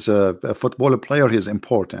somebody is a football player, he is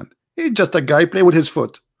important. He's just a guy play with his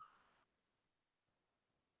foot.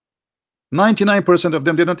 99% of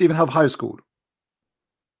them, they don't even have high school.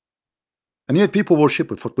 And yet people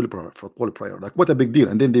worship with football player. Like, what a big deal.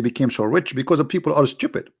 And then they became so rich because the people are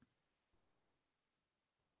stupid.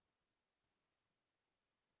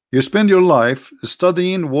 You spend your life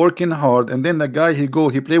studying, working hard, and then the guy he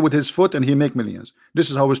play with his foot and he make millions. This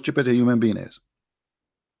is how stupid a human being is.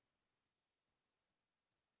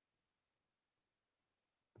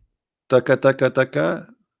 Taka taka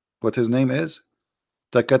taka. What his name is?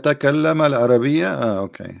 تكلم العربية.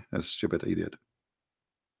 Okay, that's stupid idiot.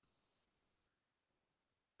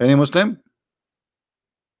 Any Muslim?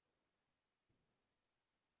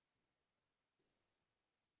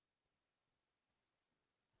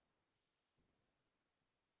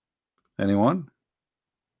 Anyone?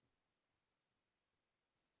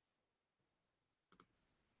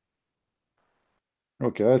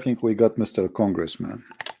 Okay, I think we got Mr. Congressman,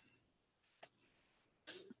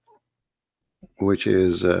 which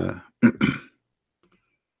is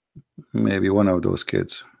maybe one of those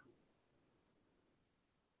kids.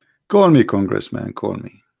 Call me Congressman, call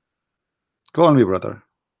me. Call me, brother.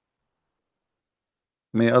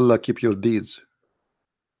 May Allah keep your deeds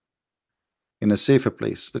in a safer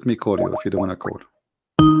place. Let me call you if you don't want to call.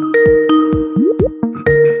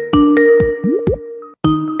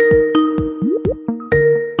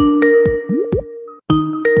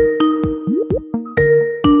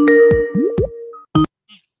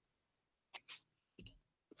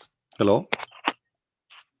 Hello?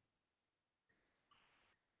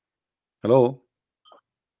 Hello?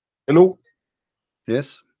 Hello,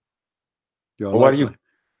 Yes? You are how are live.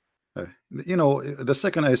 you? You know, the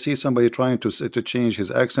second I see somebody trying to change his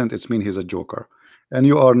accent, it's mean he's a joker. And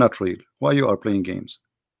you are not real. Why you are playing games?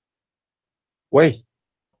 Why?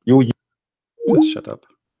 You Just shut up.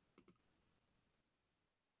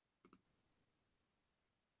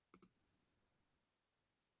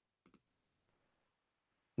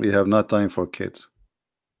 We have not time for kids.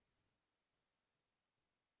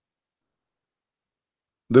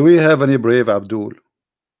 Do we have any brave Abdul?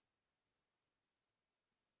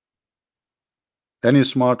 Any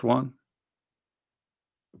smart one?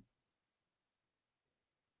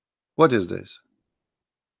 What is this?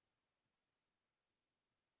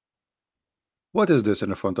 What is this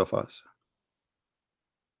in front of us?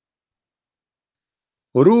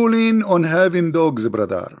 Ruling on having dogs,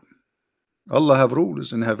 brother. Allah have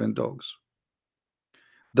rules in having dogs.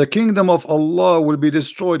 The kingdom of Allah will be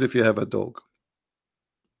destroyed if you have a dog.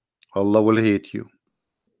 Allah will hate you.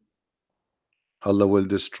 Allah will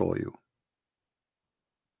destroy you.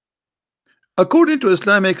 According to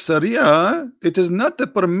Islamic Sharia, it is not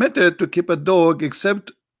permitted to keep a dog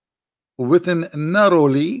except within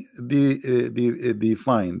narrowly the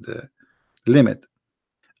defined limit.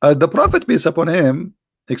 The Prophet, peace upon him,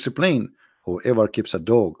 explained, whoever keeps a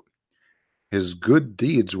dog, his good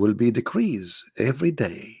deeds will be decreased every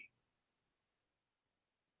day.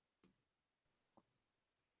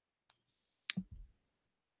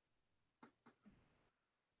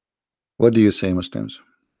 What do you say, Muslims?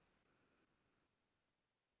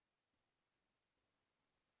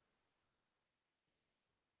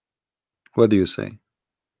 What do you say?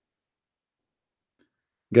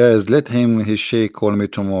 Guys, let him, his sheikh, call me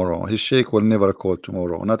tomorrow. His sheikh will never call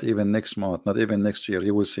tomorrow, not even next month, not even next year.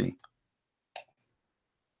 You will see.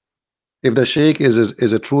 If the sheikh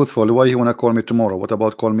is a truthful, why he wanna call me tomorrow? What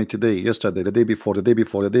about call me today, yesterday, the day before, the day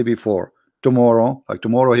before, the day before, tomorrow? Like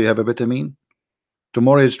tomorrow he have a vitamin?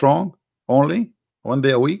 Tomorrow is strong? Only? One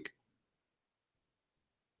day a week?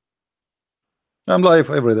 I'm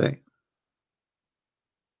live every day.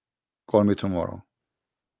 Call me tomorrow.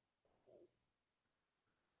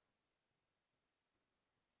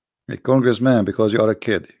 A congressman, because you are a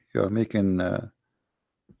kid. You are making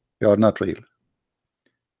you are not real.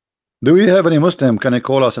 Do we have any Muslim can you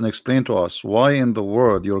call us and explain to us why in the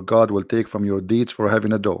world your God will take from your deeds for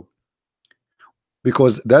having a dog?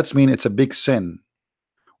 Because that's mean it's a big sin.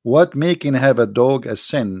 What making have a dog a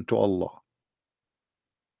sin to Allah?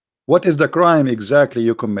 What is the crime exactly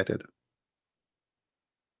you committed?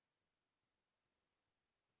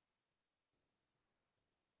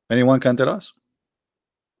 Anyone can tell us?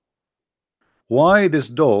 Why this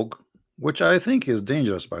dog, which I think is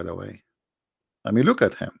dangerous, by the way. I mean, look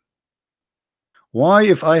at him. Why,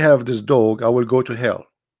 if I have this dog, I will go to hell?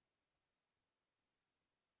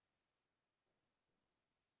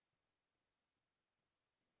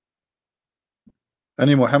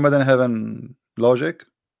 Any Muhammadan have an logic?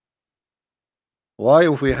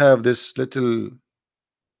 Why, if we have this little,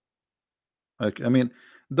 like, I mean,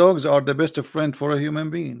 dogs are the best friend for a human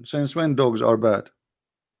being. Since when dogs are bad?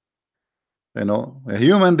 You know, a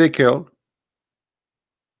human they kill.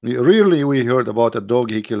 Rarely we heard about a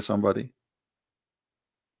dog he killed somebody.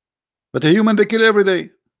 But a human they kill every day.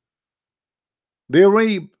 They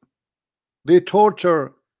rape, they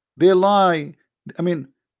torture, they lie. I mean,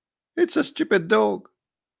 it's a stupid dog.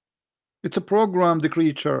 It's a programmed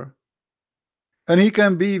creature. And he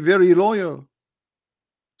can be very loyal.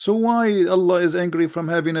 So why Allah is angry from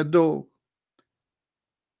having a dog?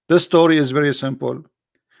 The story is very simple.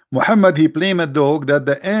 Muhammad, he blamed a dog that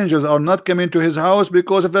the angels are not coming to his house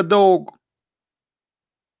because of the dog.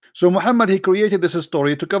 So Muhammad, he created this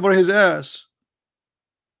story to cover his ass.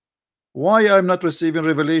 Why I'm not receiving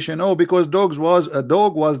revelation? Oh, because a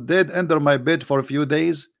dog was dead under my bed for a few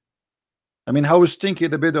days. I mean, how stinky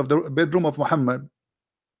the bedroom of Muhammad.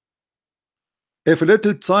 If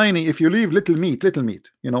little tiny, if you leave little meat,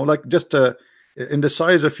 you know, like just in the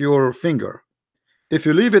size of your finger, if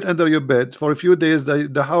you leave it under your bed for a few days,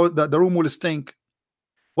 the room will stink.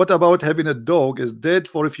 What about having a dog is dead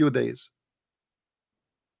for a few days?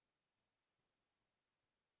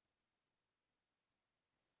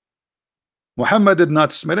 Muhammad did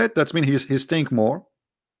not smell it. That's mean he stink more.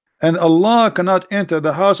 And Allah cannot enter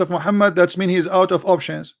the house of Muhammad. That's mean he's out of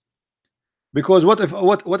options. Because what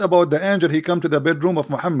about the angel? He come to the bedroom of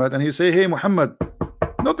Muhammad and he say, "Hey Muhammad,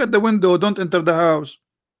 look at the window. Don't enter the house."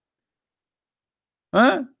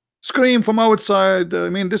 Huh? Scream from outside. I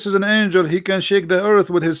mean, this is an angel. He can shake the earth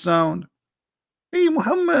with his sound. Hey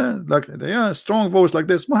Muhammad, like, yeah, strong voice like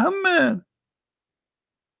this. Muhammad.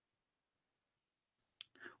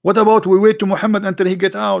 What about we wait to Muhammad until he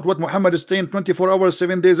get out? What, Muhammad is staying 24 hours,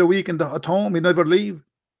 7 days a week at home? He never leave.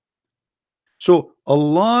 So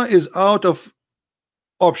Allah is out of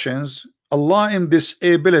options. Allah in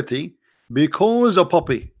disability because a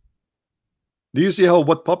puppy. Do you see how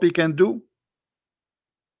what puppy can do?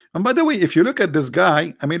 And by the way, if you look at this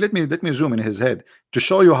guy, I mean, let me zoom in his head to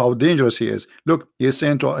show you how dangerous he is. Look, he's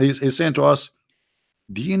saying to us,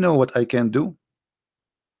 "Do you know what I can do?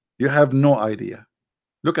 You have no idea."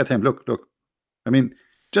 Look at him. Look. I mean,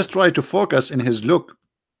 just try to focus in his look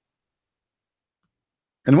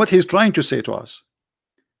and what he's trying to say to us.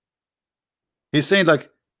 He's saying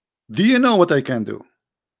like, "Do you know what I can do?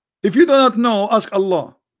 If you do not know, ask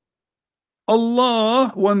Allah."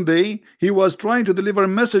 Allah, one day, he was trying to deliver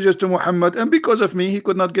messages to Muhammad, and because of me, he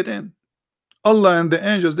could not get in. Allah and the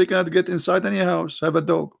angels, they cannot get inside any house, have a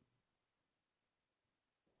dog.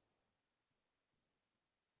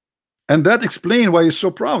 And that explains why he's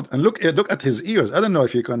so proud. And look at his ears. I don't know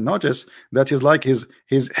if you can notice that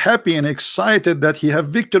he's happy and excited that he have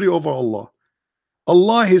victory over Allah.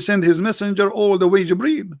 Allah, he sent his messenger all the way,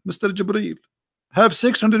 Jibril, Mr. Jibril, have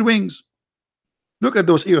 600 wings. Look at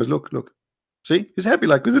those ears. Look. See, he's happy,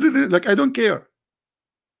 like I don't care.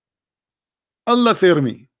 Allah fear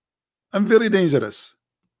me. I'm very dangerous.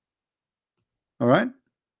 All right.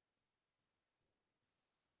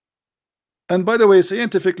 And by the way,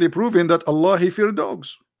 scientifically proven that Allah, he fear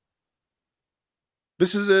dogs.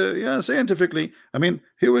 This is yeah, scientifically. I mean,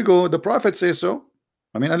 here we go. The Prophet says so.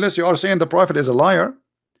 I mean, unless you are saying the Prophet is a liar.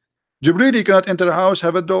 Jibril, he cannot enter a house,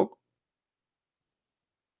 have a dog.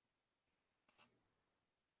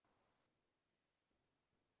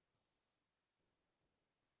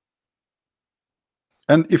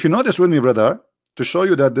 And if you notice with me, brother, to show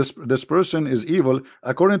you that this person is evil,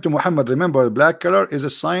 according to Muhammad, remember, black color is a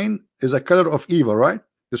sign, is a color of evil, right?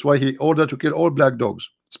 That's why he ordered to kill all black dogs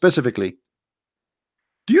specifically.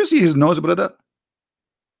 Do you see his nose, brother?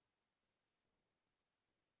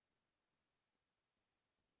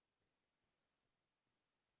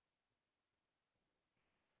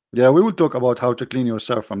 Yeah, we will talk about how to clean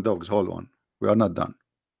yourself from dogs. Hold on, we are not done.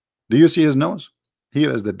 Do you see his nose?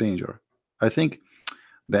 Here is the danger. I think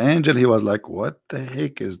the angel, he was like, what the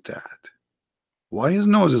heck is that? Why his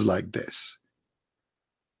nose is like this?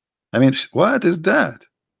 I mean, what is that?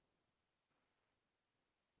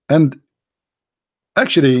 And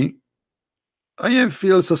actually, I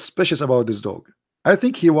feel suspicious about this dog. I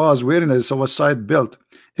think he was wearing a suicide belt.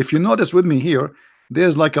 If you notice with me here,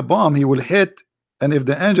 there's like a bomb he will hit, and if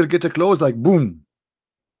the angel get close, like boom.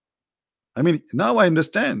 I mean, now I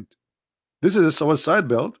understand. This is a suicide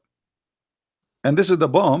belt, and this is the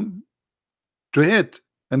bomb to hit,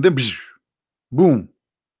 and then boom.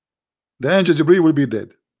 The angel Jibril will be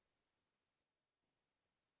dead.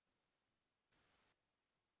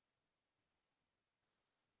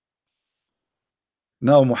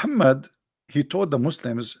 Now Muhammad, he taught the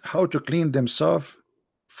Muslims how to clean themselves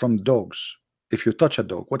from dogs. If you touch a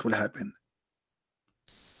dog, what will happen?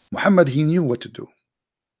 Muhammad, he knew what to do.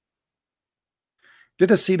 Let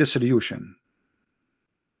us see the solution.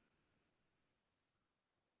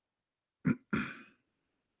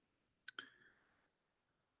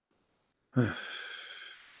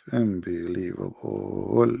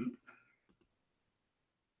 Unbelievable.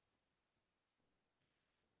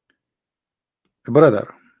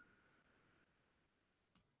 Brother,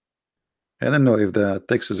 I don't know if the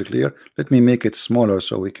text is clear. Let me make it smaller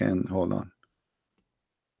so we can hold on.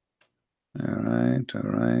 All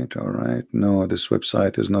right. No, this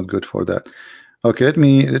website is not good for that. Okay, let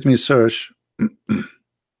me search.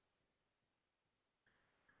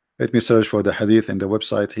 Let me search for the hadith in the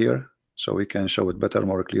website here so we can show it better,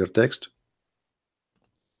 more clear text.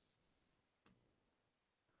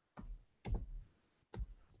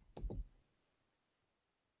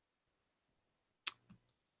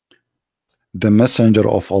 The Messenger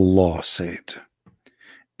of Allah said,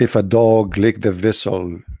 if a dog lick the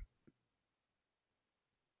vessel,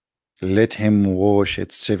 let him wash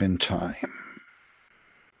it 7 times.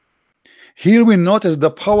 Here we notice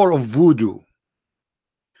the power of voodoo.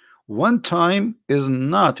 1 time is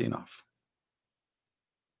not enough.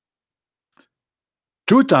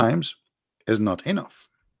 2 times is not enough.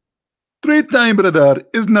 3 times, brother,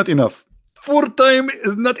 is not enough. 4 times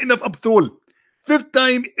is not enough at all. 5th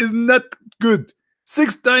time is not good.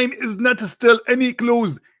 6th time is not still any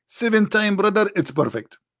close. 7 time, brother, it's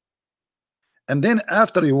perfect. And then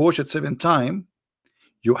after you wash it 7 times,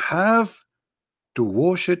 you have to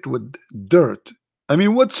wash it with dirt. I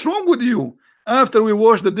mean, what's wrong with you? After we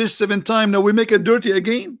wash the dish 7 times, now we make it dirty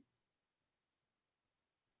again.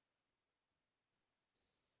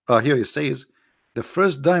 Here it says, the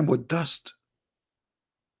first time with dust.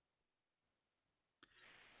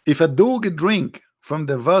 If a dog drink from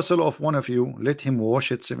the vessel of one of you, let him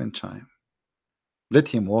wash it 7 times. Let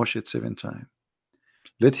him wash it 7 times.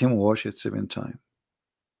 Let him wash it 7 times.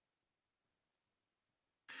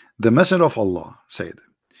 The Messenger of Allah said,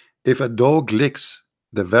 if a dog licks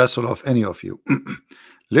the vessel of any of you,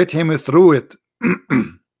 let him throw it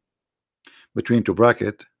between 2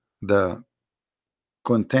 brackets the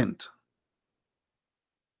content.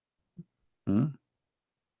 And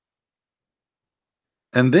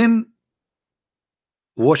then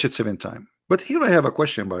wash it 7 times. But here I have a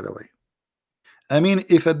question, by the way. I mean,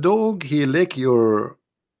 if a dog he lick your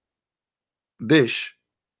dish,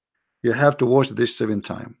 you have to wash the dish 7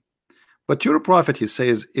 times. But your prophet, he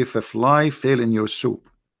says, if a fly fell in your soup,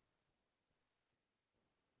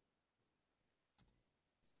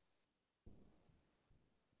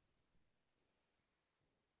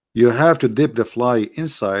 you have to dip the fly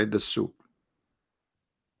inside the soup.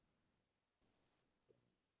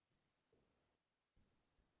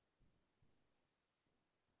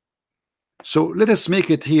 So let us make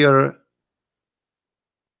it here.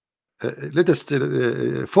 Let us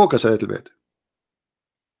focus a little bit.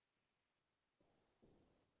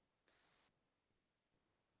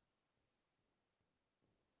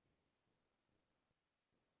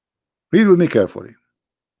 Read with me carefully.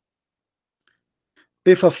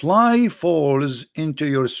 If a fly falls into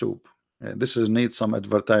your soup, this is need some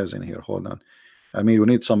advertising here. Hold on. I mean, we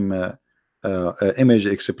need some image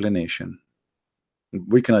explanation.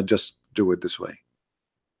 We cannot just do it this way,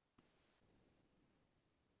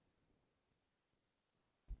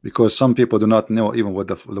 because some people do not know even what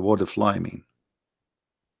the word fly mean.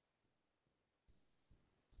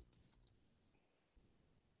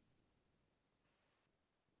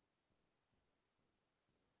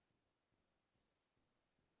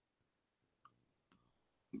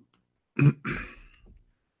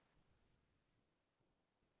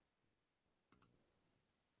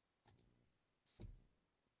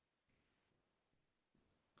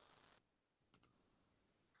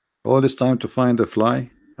 All this time to find the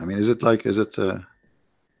fly. I mean, is it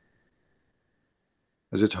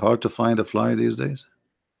hard to find a fly these days?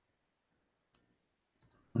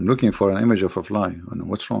 I'm looking for an image of a fly. I don't know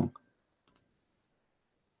what's wrong.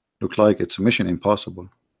 Look like it's a mission impossible.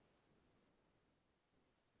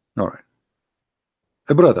 All right.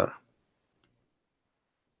 A brother,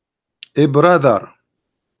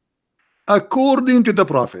 according to the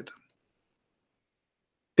prophet,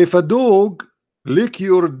 if a dog lick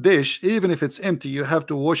your dish, even if it's empty, you have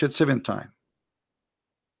to wash it 7 times.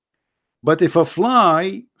 But if a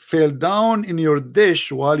fly fell down in your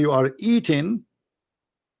dish while you are eating,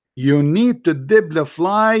 you need to dip the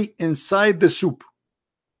fly inside the soup.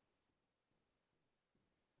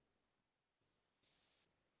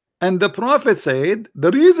 And the prophet said,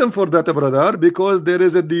 the reason for that, brother, because there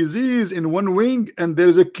is a disease in one wing and there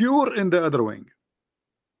is a cure in the other wing.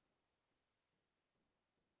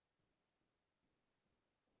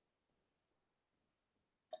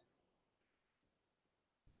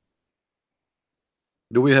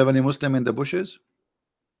 Do we have any Muslim in the bushes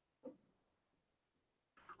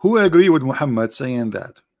who agree with Muhammad saying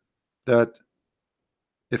that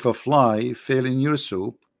if a fly fell in your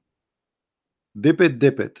soup, dip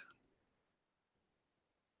it?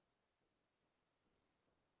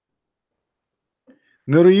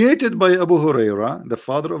 Narrated by Abu Huraira, the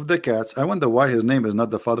father of the cats. I wonder why his name is not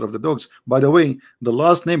the father of the dogs. By the way, the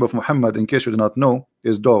last name of Muhammad, in case you do not know,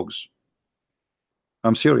 is dogs.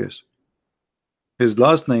 I'm serious. His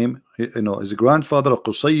last name, his grandfather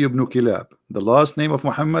Qusay ibn Kilab. The last name of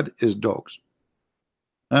Muhammad is dogs.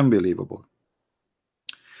 Unbelievable.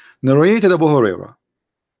 Narrated Abu Huraira.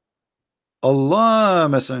 Allah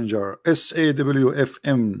Messenger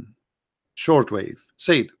SAWFM shortwave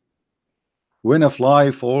said, when a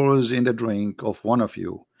fly falls in the drink of one of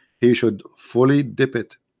you, he should fully dip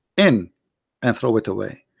it in and throw it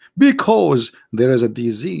away, because there is a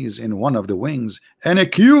disease in one of the wings and a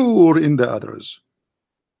cure in the others.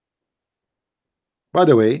 By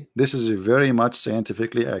the way, this is very much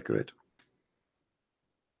scientifically accurate.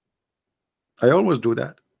 I always do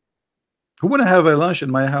that. Who want to have a lunch in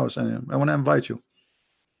my house? I want to invite you.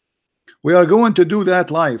 We are going to do that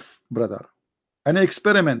live, brother. An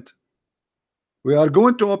experiment. We are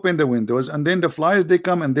going to open the windows, and then the flies they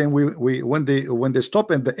come, and then we when they stop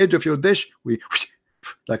at the edge of your dish, we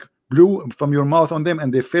like blew from your mouth on them,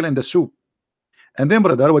 and they fell in the soup. And then,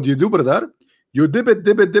 brother, what do you do, brother? You dip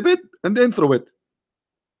it, and then throw it.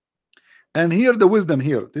 And here the wisdom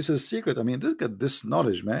here. This is secret. I mean, look at this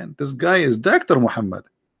knowledge, man. This guy is Dr. Muhammad.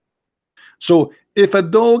 So if a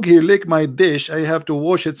dog he lick my dish, I have to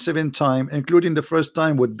wash it 7 times, including the first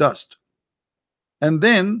time with dust. And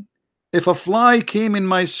then if a fly came in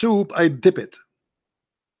my soup, I dip it.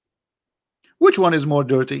 Which one is more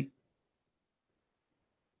dirty?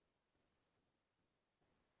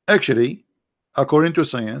 Actually, according to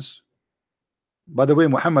science, by the way,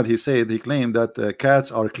 Muhammad, he claimed that cats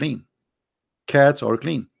are clean. Cats are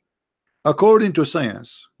clean. According to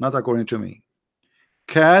science, not according to me.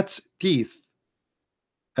 Cats' teeth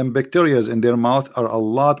and bacteria in their mouth are a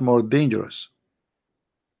lot more dangerous.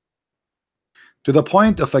 To the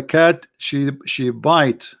point of a cat, she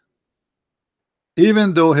bite,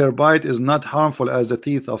 even though her bite is not harmful as the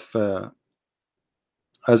teeth of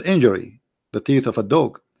as injury, the teeth of a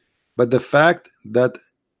dog. But the fact that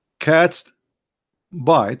cats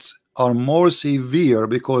bites are more severe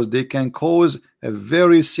because they can cause a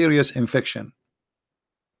very serious infection.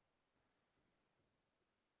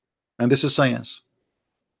 And this is science.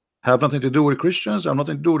 Have nothing to do with Christians, have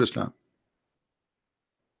nothing to do with Islam.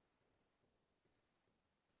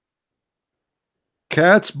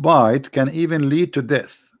 Cat's bite can even lead to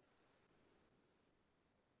death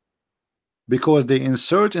because they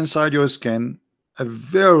insert inside your skin a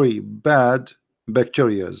very bad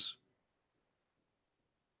bacterias.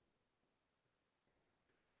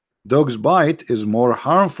 Dog's bite is more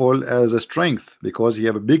harmful as a strength because he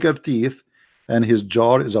have bigger teeth and his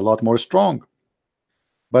jaw is a lot more strong.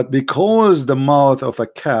 But because the mouth of a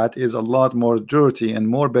cat is a lot more dirty and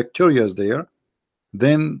more bacteria there,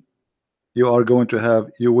 then you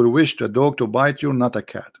will wish a dog to bite you, not a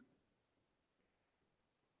cat.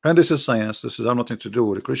 And this is science. This has nothing to do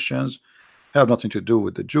with the Christians, have nothing to do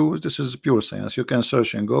with the Jews. This is pure science. You can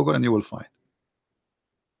search in Google and you will find.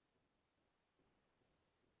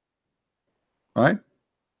 Right?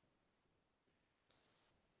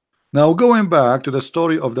 Now going back to the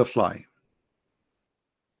story of the fly.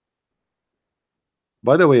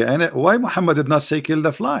 By the way, and why Muhammad did not say kill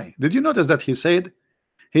the fly? Did you notice that he said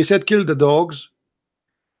kill the dogs,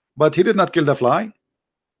 but he did not kill the fly?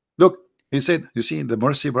 Look, he said, you see the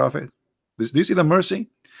mercy, prophet? Do you see the mercy?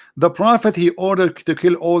 The prophet, he ordered to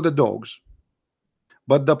kill all the dogs,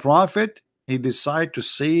 but the prophet, he decided to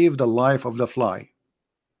save the life of the fly.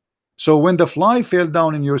 So when the fly fell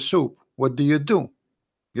down in your soup, what do? You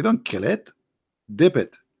don't kill it, dip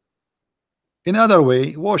it. In other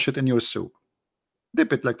way, wash it in your soup,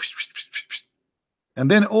 dip it like, and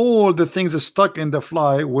then all the things stuck in the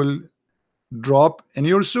fly will drop in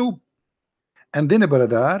your soup. And then,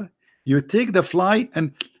 brother, you take the fly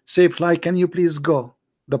and say, fly, can you please go?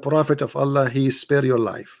 The prophet of Allah, he spare your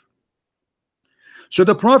life. So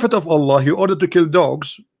the prophet of Allah, he ordered to kill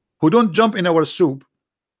dogs who don't jump in our soup,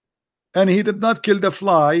 and he did not kill the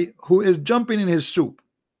fly who is jumping in his soup,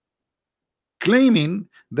 claiming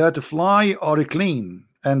that fly are clean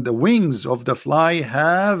and the wings of the fly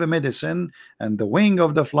have a medicine and the wing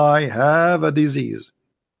of the fly have a disease.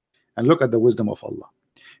 And look at the wisdom of Allah.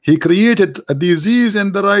 He created a disease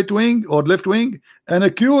in the right wing or left wing and a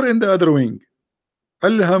cure in the other wing.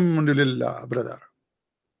 Alhamdulillah, brother.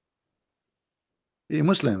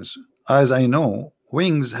 Muslims, as I know,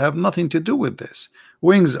 wings have nothing to do with this.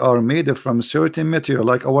 Wings are made from certain material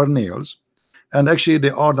like our nails, and actually they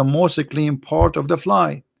are the most clean part of the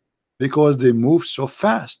fly because they move so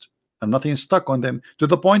fast and nothing is stuck on them to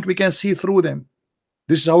the point we can see through them.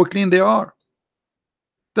 This is how clean they are.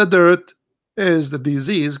 The dirt is the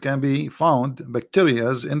disease can be found, bacteria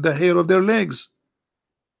in the hair of their legs,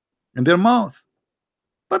 in their mouth,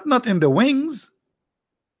 but not in the wings.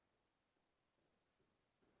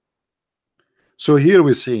 So here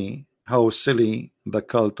we see how silly the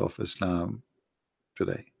cult of Islam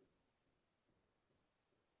today.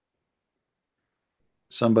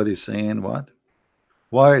 Somebody saying what?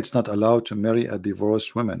 Why it's not allowed to marry a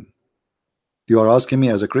divorced woman? You are asking me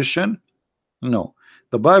as a Christian? No.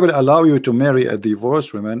 The Bible allow you to marry a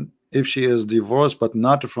divorced woman if she is divorced but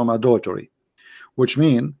not from adultery, which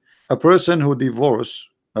mean a person who divorce,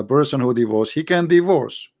 he can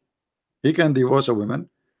divorce. He can divorce a woman,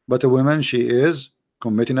 but a woman she is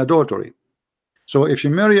committing adultery. So if you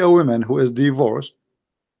marry a woman who is divorced,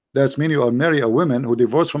 that means you are marrying a woman who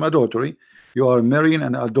divorced from adultery, you are marrying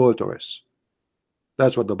an adulteress.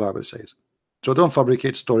 That's what the Bible says. So don't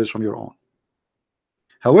fabricate stories from your own.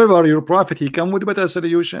 However, your prophet, he come with a better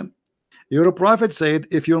solution. Your prophet said,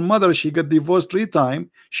 if your mother, she got divorced 3 times,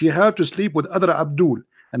 she have to sleep with other Abdul.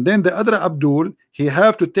 And then the other Abdul, he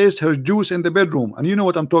have to taste her juice in the bedroom. And you know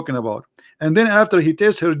what I'm talking about. And then after he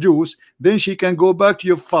tastes her juice, then she can go back to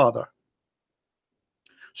your father.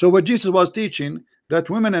 So what Jesus was teaching, that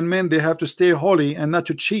women and men, they have to stay holy and not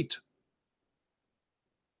to cheat.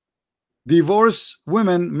 Divorce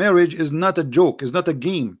women marriage is not a joke, it's not a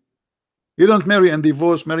game. You don't marry and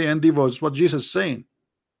divorce, marry and divorce. It's what Jesus is saying.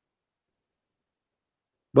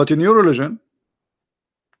 But in your religion,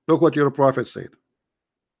 look what your prophet said.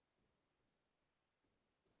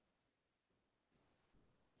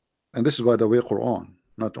 And this is, by the way, Quran,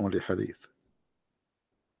 not only Hadith.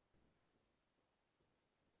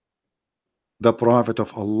 The prophet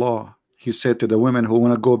of Allah, he said to the women who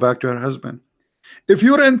want to go back to her husband, if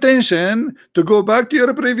your intention to go back to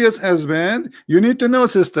your previous husband, you need to know,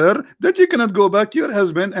 sister, that you cannot go back to your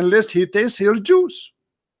husband unless he tastes your juice.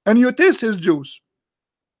 And you taste his juice.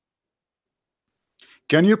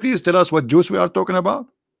 Can you please tell us what juice we are talking about?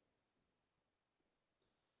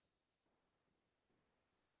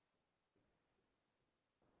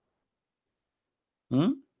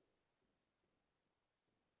 Hmm?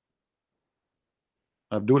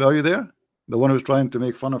 Abdul, are you there? The one who's trying to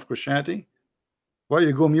make fun of Christianity? Why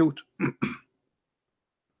you go mute?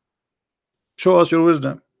 Show us your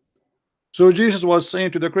wisdom. So Jesus was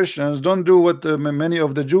saying to the Christians, don't do what many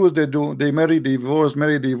of the Jews they do. They marry divorce,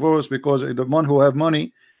 because the one who have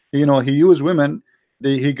money, you know, he use women.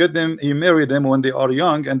 He get them, he marry them when they are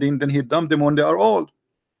young, and then he dump them when they are old.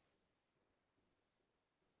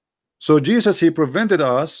 So Jesus, he prevented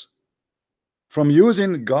us from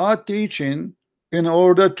using God teaching in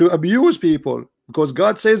order to abuse people, because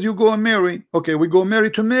God says you go and marry. Okay, we go marry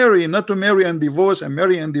to marry, not to marry and divorce and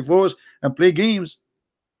marry and divorce and play games.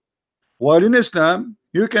 While in Islam,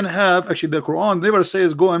 you can have, actually the Quran never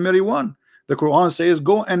says go and marry one. The Quran says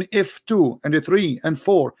go and if 2 and 3 and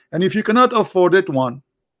 4, and if you cannot afford it, 1.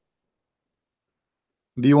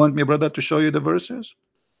 Do you want me, brother, to show you the verses?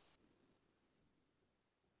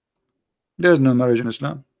 There's no marriage in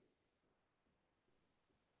Islam.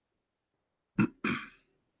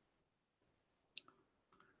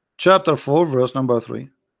 Chapter 4 verse number 3.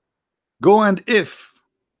 Go and if,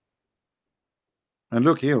 and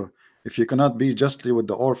look here, if you cannot be justly with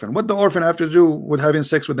the orphan, what the orphan have to do with having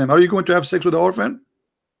sex with them? Are you going to have sex with the orphan?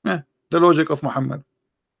 The logic of Muhammad.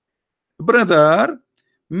 Brother,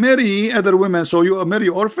 marry other women. So you marry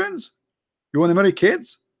orphans? You want to marry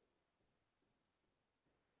kids?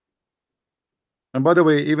 And by the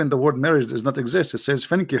way, even the word marriage does not exist. It says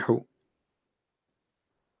fankihu.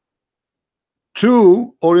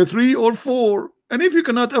 2 or 3 or 4, and if you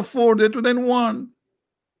cannot afford it, then 1.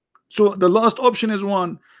 So the last option is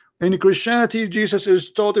 1. In Christianity, Jesus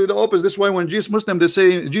is totally the opposite. This is why when Jesus Muslim, they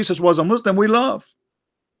say Jesus was a Muslim, we laugh.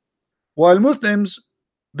 While Muslims,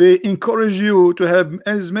 they encourage you to have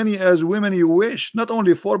as many as women you wish. Not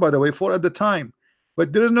only 4, by the way, 4 at the time,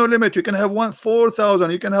 but there is no limit. You can have 4,000,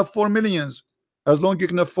 you can have 4 millions, as long as you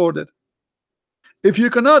can afford it. If you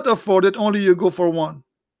cannot afford it, only you go for 1.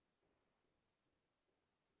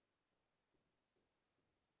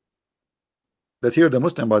 That here the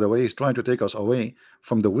Muslim, by the way, is trying to take us away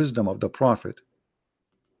from the wisdom of the prophet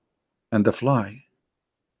and the fly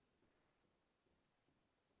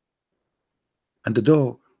and the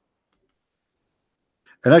dog.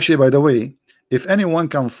 And actually, by the way, if anyone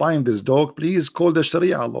can find this dog, please call the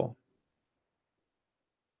Sharia law.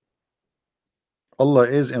 Allah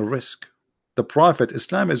is in risk. The prophet,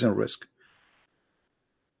 Islam is in risk.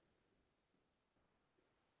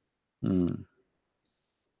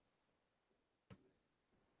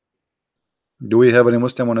 Do we have any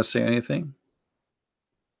Muslim want to say anything?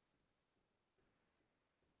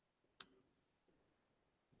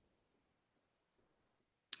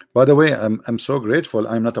 By the way, I'm so grateful.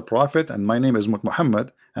 I'm not a prophet, and my name is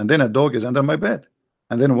Muhammad, and then a dog is under my bed.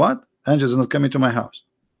 And then what? Angels is not coming to my house.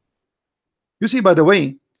 You see, by the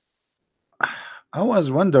way, I was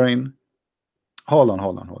wondering. Hold on,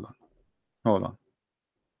 hold on, hold on, hold on.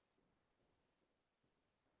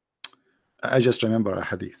 I just remember a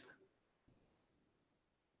hadith.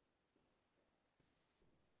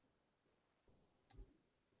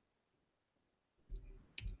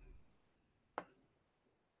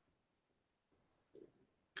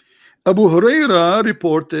 Abu Huraira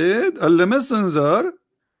reported, the messenger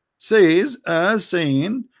says, as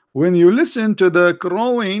saying, when you listen to the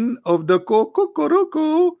crowing of the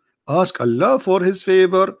cuckoo, ask Allah for his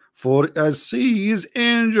favor, for as sees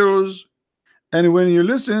angels. And when you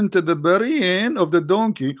listen to the burying of the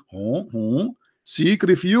donkey, seek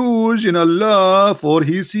refuge in Allah, for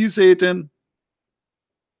he sees Satan.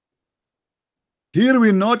 Here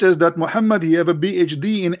we notice that Muhammad, he have a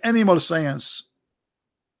PhD in animal science.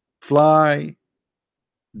 Fly,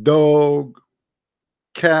 dog,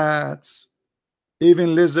 cats,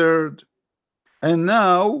 even lizard. And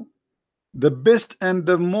now the best and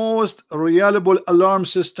the most reliable alarm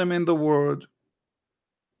system in the world.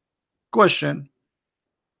 Question: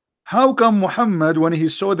 how come Muhammad, when he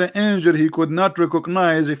saw the angel, he could not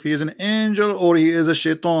recognize if he is an angel or he is a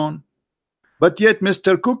shaitan? But yet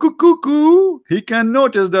Mr. Cuckoo, he can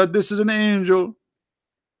notice that this is an angel.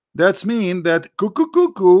 That's mean that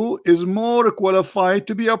Cuckoo is more qualified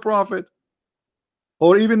to be a prophet,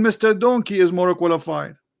 or even Mr. Donkey is more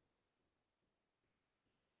qualified.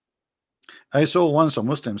 I saw once a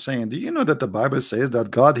Muslim saying, do you know that the Bible says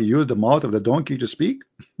that God, he used the mouth of the donkey to speak?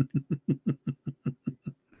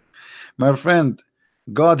 My friend,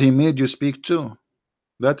 God, he made you speak too.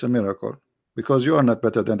 That's a miracle, because you are not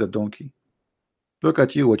better than the donkey. Look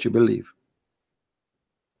at you, what you believe.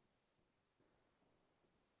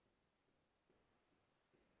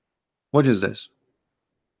 What is this?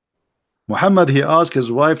 Muhammad, he asked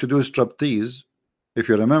his wife to do striptease, if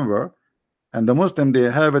you remember, and the Muslim,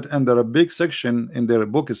 they have it under a big section in their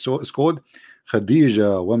book. It's called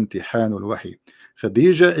Khadija wa Imtihanul Wahi.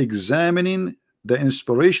 Khadija examining the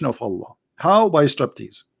inspiration of Allah. How? By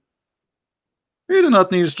striptease. You do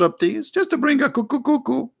not need striptease, just to bring a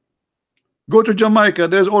cuckoo. Go to Jamaica,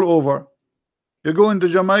 there's all over. You go into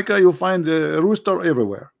Jamaica, you find a rooster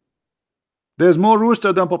everywhere. There's more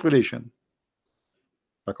rooster than population.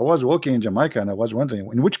 Like, I was walking in Jamaica and I was wondering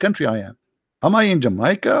in which country I am. Am I in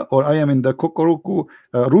Jamaica or I am in the cuckoo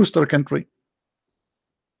rooster country?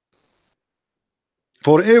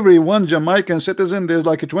 For every one Jamaican citizen, there's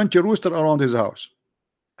like a 20 rooster around his house.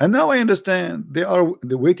 And now I understand they're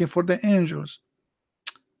waiting for the angels.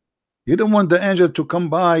 You don't want the angel to come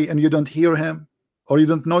by and you don't hear him, or you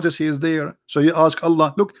don't notice he is there. So you ask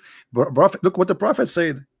Allah. Look, prophet, look what the prophet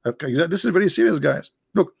said. Okay, this is very serious, guys.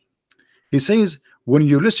 Look, he says, when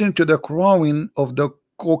you listen to the crowing of the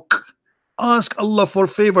cock, ask Allah for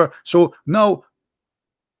favor. So now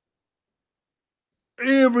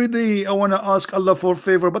every day I want to ask Allah for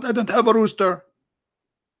favor, but I don't have a rooster.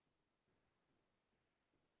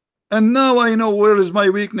 And now I know where is my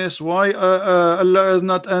weakness. Why Allah is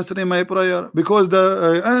not answering my prayer? Because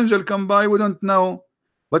the angel come by, we don't know.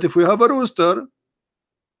 But if we have a rooster,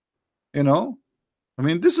 you know, I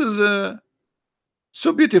mean, this is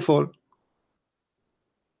so beautiful.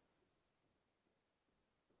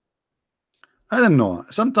 I don't know.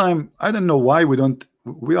 Sometimes I don't know why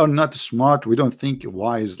we are not smart. We don't think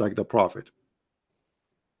wise like the prophet.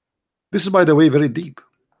 This is, by the way, very deep.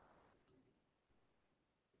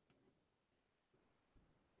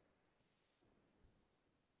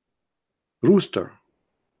 Rooster.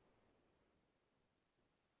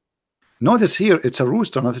 Notice here, it's a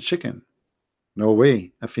rooster, not a chicken. No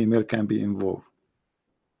way a female can be involved.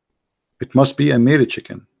 It must be a male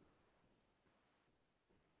chicken.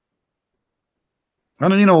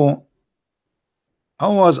 And you know, I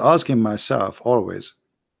was asking myself always,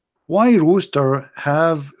 why rooster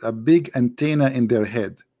have a big antenna in their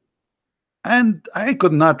head? And I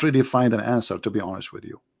could not really find an answer, to be honest with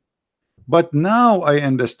you. But now I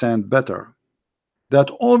understand better that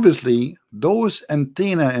obviously those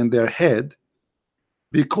antenna in their head,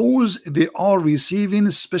 because they are receiving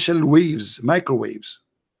special waves, microwaves,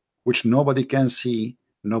 which nobody can see,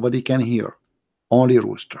 nobody can hear, only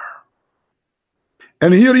rooster.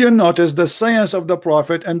 And here you notice the science of the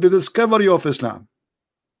prophet and the discovery of Islam.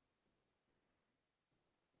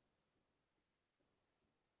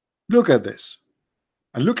 Look at this,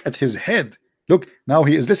 and look at his head. Look, now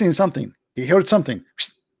he is listening to something. He heard something.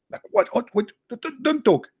 Like what? Don't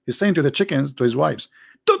talk. He's saying to the chickens, to his wives,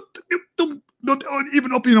 don't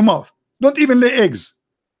even open your mouth. Don't even lay eggs.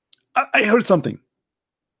 I heard something.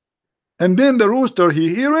 And then the rooster,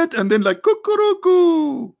 he hear it, and then like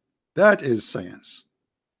cuckoo. That is science.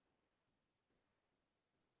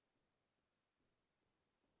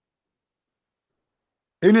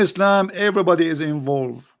 In Islam, everybody is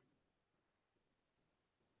involved,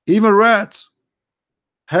 even rats.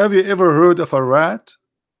 Have you ever heard of a rat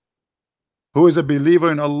who is a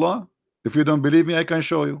believer in Allah? If you don't believe me, I can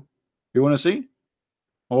show you. You want to see?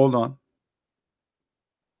 Hold on.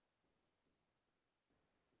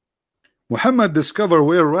 Muhammad discovered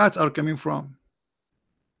where rats are coming from.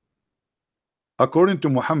 According to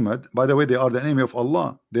Muhammad, by the way, they are the enemy of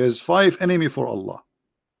Allah. There's 5 enemy for Allah.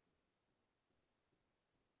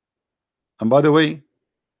 And by the way,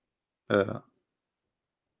 uh,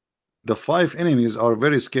 the 5 enemies are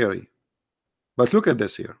very scary. But look at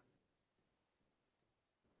this here.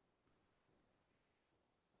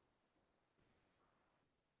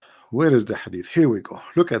 Where is the hadith? Here we go.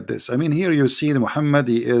 Look at this. I mean, here you see Muhammad.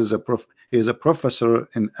 He is a professor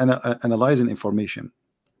in analyzing information.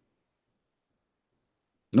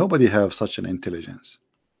 Nobody have such an intelligence.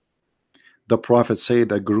 The Prophet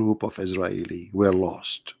said a group of Israeli were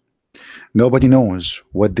lost. Nobody knows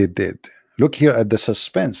what they did. Look here at the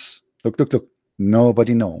suspense. Look, look, look.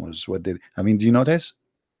 Nobody knows what they. I mean, do you notice?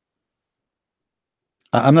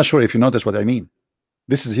 I'm not sure if you notice what I mean.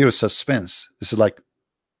 This is here suspense. This is like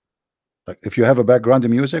if you have a background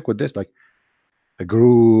music with this, like a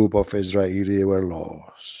group of Israeli were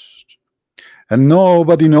lost, and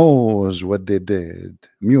nobody knows what they did.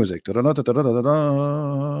 Music.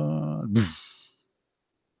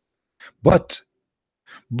 But,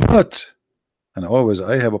 and always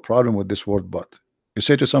I have a problem with this word but. You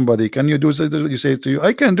say to somebody, can you do this? You say to you,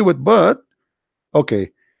 I can do it, but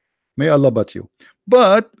okay, may Allah but you.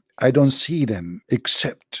 But I don't see them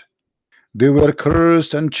except they were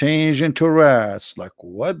cursed and changed into rats. Like,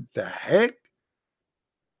 what the heck?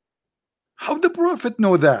 How the Prophet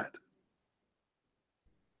know that?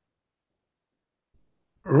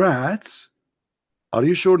 Rats? Are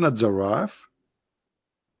you sure not giraffe?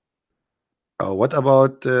 What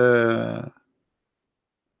about I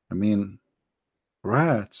mean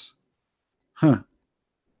rats? Huh.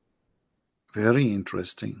 Very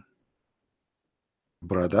interesting.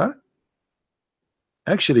 Brother,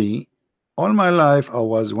 actually all my life I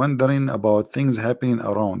was wondering about things happening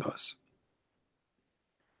around us,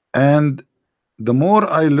 and the more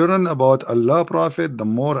I learn about Allah Prophet, the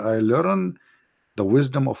more I learn the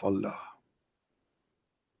wisdom of Allah.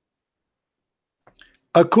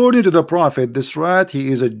 According to the Prophet, this rat,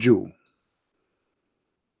 he is a Jew.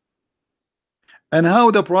 And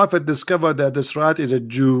how the Prophet discovered that this rat is a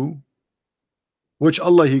Jew, which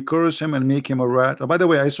Allah he cursed him and make him a rat. By the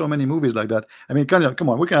way, I saw many movies like that. I mean, come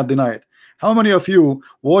on, we cannot deny it. How many of you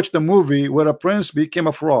watched the movie where a prince became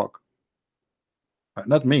a frog?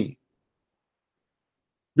 Not me.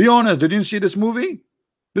 Be honest, did you see this movie?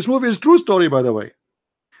 This movie is true story, by the way.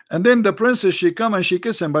 And then the princess, she come and she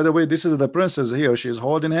kiss him. By the way, this is the princess here. She's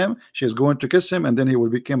holding him. She's going to kiss him, and then he will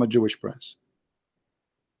become a Jewish prince.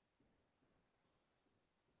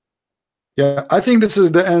 Yeah, I think this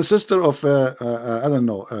is the ancestor of I don't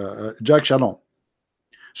know, Jack Shalom.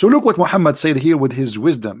 So look what Muhammad said here with his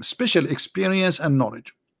wisdom, special experience and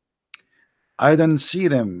knowledge. I don't see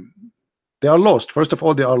them. They are lost. First of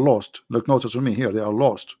all, they are lost. Look, notice with me here. They are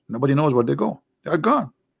lost. Nobody knows where they go. They are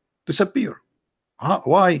gone. Disappear.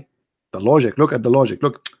 Why? The logic. Look at the logic.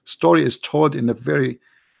 Look, story is told in a very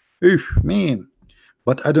mean.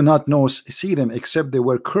 But I do not see them except they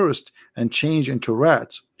were cursed and changed into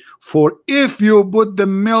rats. For if you put the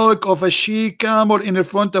milk of a she camel in the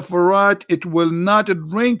front of a rat, it will not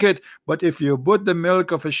drink it. But if you put the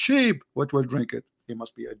milk of a sheep, what will drink it? He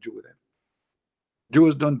must be a Jew then.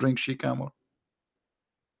 Jews don't drink she camel.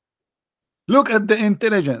 Look at the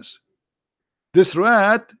intelligence. This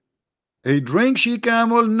rat, he drink she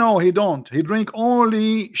camel? No, he don't. He drink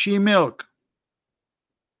only she milk.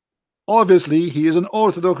 Obviously, he is an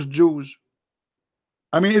Orthodox Jew.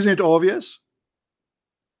 I mean, isn't it obvious?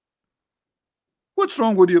 What's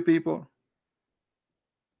wrong with you people?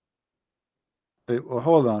 Hey,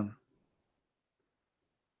 hold on.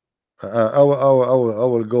 I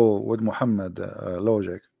will go with Muhammad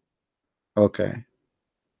logic. Okay.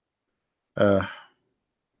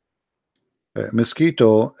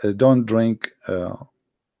 Mosquito don't drink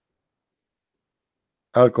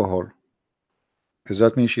alcohol. Does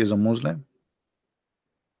that mean she is a Muslim?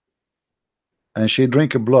 And she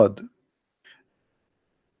drink blood.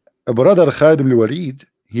 A brother Khalid ibn Walid,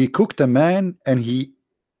 he cooked a man and he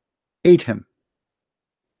ate him.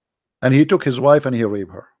 And he took his wife and he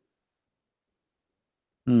raped her.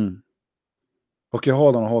 Okay,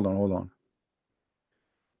 hold on.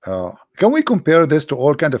 Can we compare this to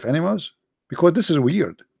all kind of animals? Because this is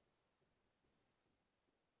weird.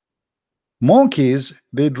 Monkeys,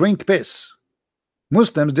 they drink piss.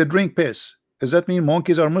 Muslims, they drink piss. Does that mean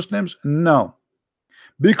monkeys are Muslims? No.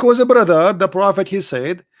 Because, brother, the Prophet, he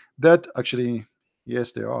said that actually,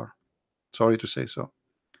 yes, they are. Sorry to say so.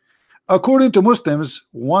 According to Muslims,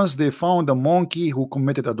 once they found a monkey who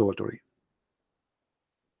committed adultery.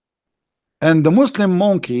 And the Muslim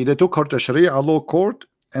monkey, they took her to Sharia law court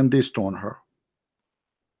and they stoned her.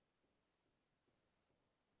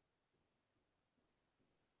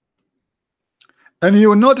 And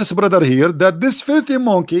you notice, brother, here that this filthy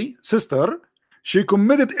monkey, sister, she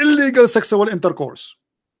committed illegal sexual intercourse.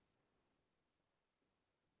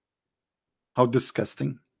 How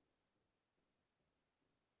disgusting.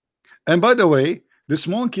 And by the way, this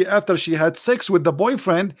monkey, after she had sex with the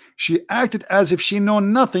boyfriend, she acted as if she know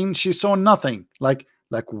nothing, she saw nothing. Like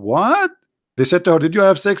what? They said to her, did you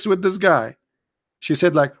have sex with this guy? She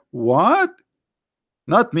said like, what?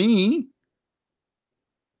 Not me.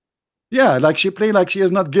 Yeah, like she played like she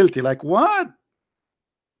is not guilty. Like what?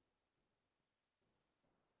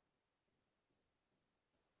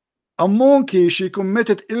 A monkey, she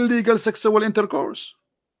committed illegal sexual intercourse.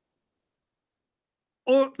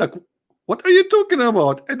 Oh, like what are you talking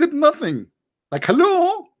about? I did nothing. Like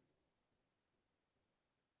hello.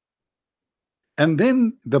 And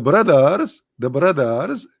then the brothers,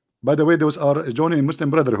 by the way, those are joining Muslim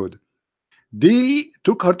Brotherhood. They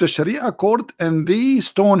took her to Sharia court and they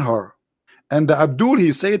stoned her. And the Abdul,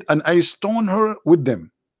 he said, and I stoned her with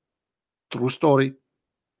them. True story.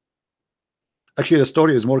 Actually, the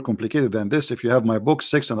story is more complicated than this. If you have my book,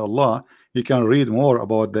 Sex and Allah, you can read more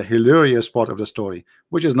about the hilarious part of the story,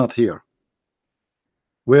 which is not here.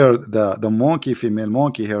 Where the monkey, female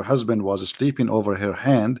monkey, her husband was sleeping over her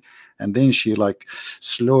hand, and then she like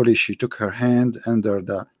slowly she took her hand under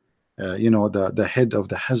the you know, the head of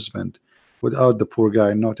the husband without the poor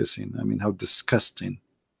guy noticing. I mean, how disgusting.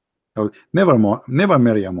 Never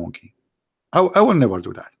marry a monkey. I will never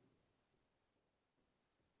do that.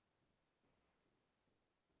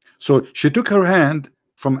 So she took her hand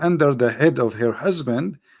from under the head of her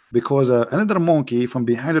husband because another monkey from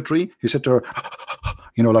behind a tree, he said to her,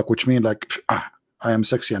 you know, like, which means like, I am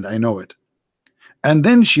sexy and I know it. And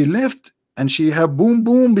then she left and she had boom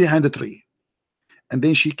boom behind the tree. And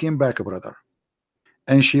then she came back, brother,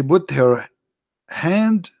 and she put her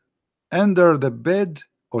hand under the bed,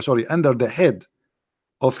 or sorry, under the head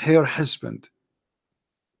of her husband,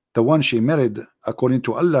 the one she married according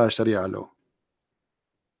to Allah Sharia law,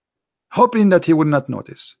 hoping that he would not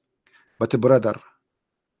notice. But brother,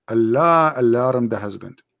 Allah alarmed the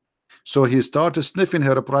husband, so he started sniffing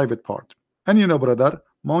her private part. And you know, brother,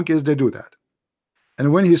 monkeys, they do that.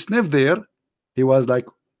 And when he sniffed there, he was like,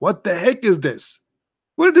 what the heck is this?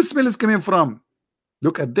 Where the smell is coming from?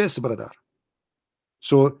 Look at this, brother.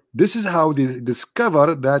 So this is how they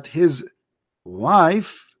discover that his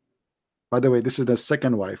wife, by the way, this is the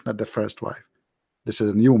second wife, not the first wife. This is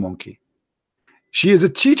a new monkey. She is a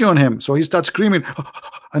cheating on him. So he starts screaming,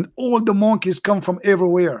 and all the monkeys come from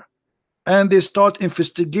everywhere, and they start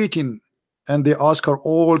investigating, and they ask her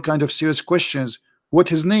all kind of serious questions. What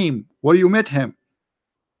his name? Where you met him?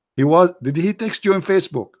 Did he text you on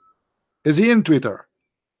Facebook? Is he in Twitter?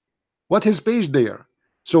 What his page there?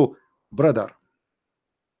 So, brother,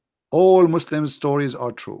 all Muslim stories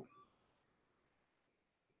are true.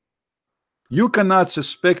 You cannot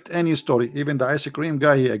suspect any story. Even the ice cream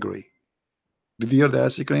guy, he agree. Did you hear the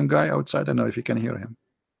ice cream guy outside? I don't know if you can hear him.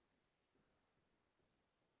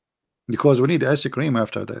 Because we need ice cream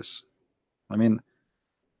after this. I mean,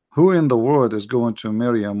 who in the world is going to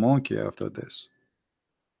marry a monkey after this?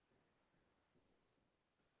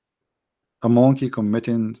 A monkey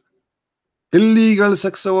committing illegal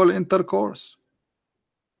sexual intercourse.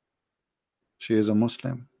 She is a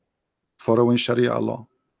Muslim following Sharia law.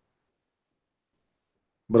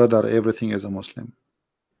 Brother, everything is a Muslim.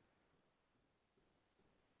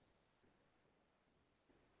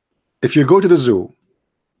 If you go to the zoo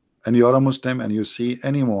and you are a Muslim and you see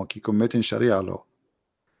any monkey committing Sharia law,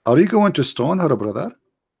 are you going to stone her, brother?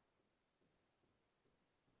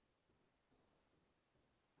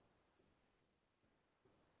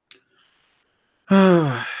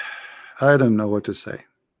 I don't know what to say.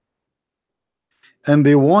 And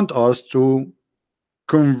they want us to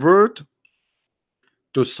convert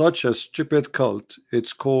to such a stupid cult.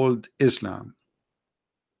 It's called Islam,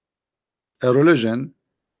 a religion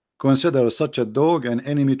consider such a dog an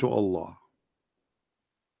enemy to Allah.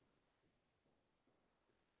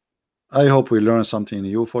 I hope we learned something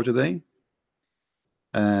new for today,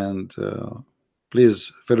 and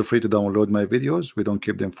please feel free to download my videos. We don't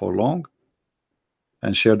keep them for long,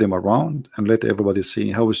 and share them around and let everybody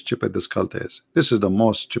see how stupid this cult is. This is the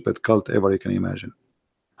most stupid cult ever you can imagine.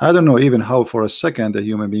 I don't know even how for a second a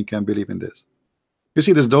human being can believe in this. You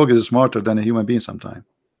see, this dog is smarter than a human being sometimes.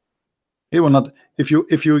 He will not. If you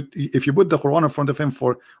put the Quran in front of him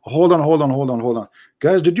for hold on,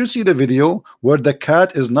 guys. Did you see the video where the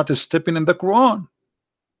cat is not stepping in the Quran?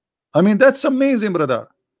 I mean, that's amazing, brother.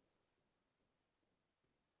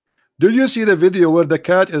 Did you see the video where the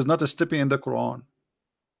cat is not stepping in the Quran?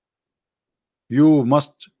 You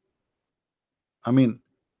must. I mean,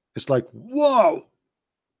 it's like wow.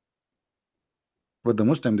 What the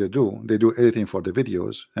Muslim they do anything for the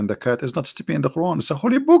videos, and the cat is not stepping in the Quran. It's a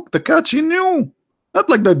holy book. The cat, she knew, not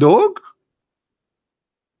like the dog.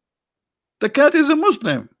 The cat is a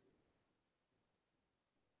Muslim.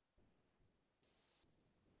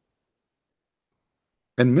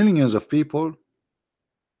 And millions of people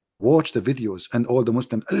watch the videos, and all the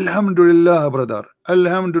Muslims, Alhamdulillah, brother,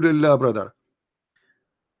 Alhamdulillah, brother.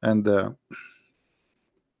 And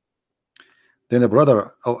then a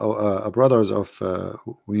brothers of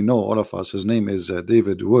we know, all of us, his name is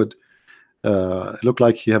David Wood. Look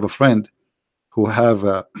like he have a friend who have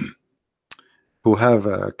a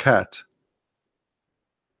cat.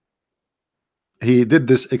 He did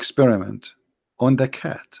this experiment on the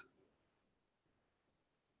cat.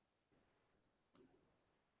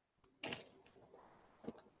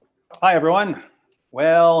 Hi, everyone.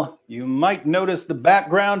 Well, you might notice the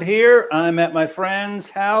background here. I'm at my friend's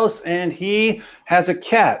house, and he has a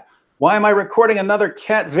cat. Why am I recording another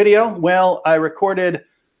cat video? Well, I recorded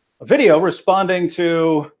a video responding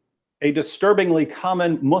to a disturbingly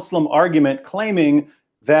common Muslim argument claiming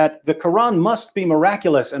that the Quran must be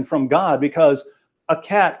miraculous and from God because a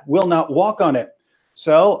cat will not walk on it.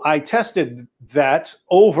 So I tested that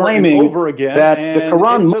over and over again, that the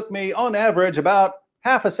Quran took me on average about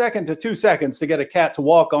half a second to 2 seconds to get a cat to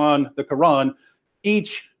walk on the Quran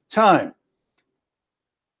each time.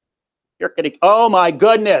 You're kidding. Oh my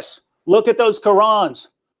goodness. Look at those Qurans.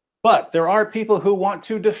 But there are people who want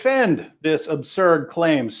to defend this absurd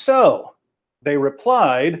claim. So they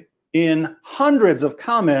replied in hundreds of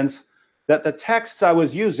comments that the texts I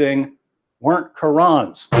was using weren't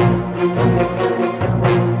Qurans.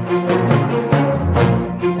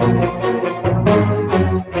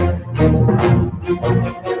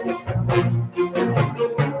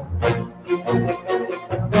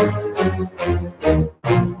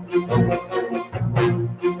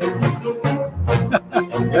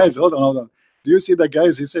 Guys, hold on. Do you see the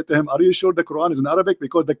guys? He said to him, "Are you sure the Quran is in Arabic?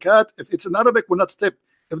 Because the cat, if it's in Arabic, will not step.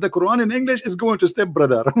 If the Quran in English is going to step,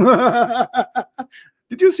 brother."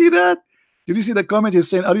 Did you see that? Did you see the comment? He's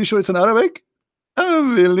saying, "Are you sure it's in Arabic?"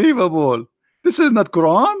 Unbelievable. This is not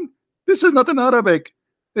Quran. This is not in Arabic.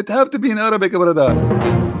 It have to be in Arabic, brother.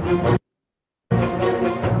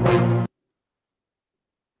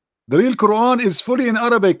 The real Quran is fully in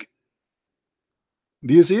Arabic.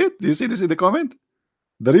 Do you see it? Do you see the comment?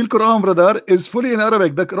 The real Quran, brother, is fully in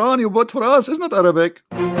Arabic. The Quran you bought for us is not Arabic.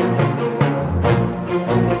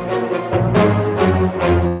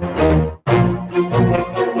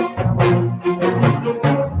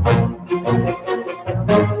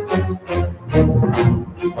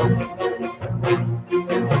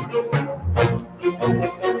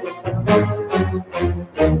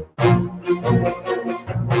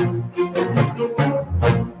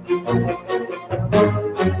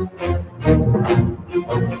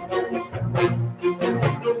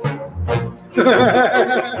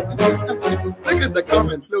 Look at the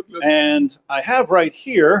comments. Look. And I have right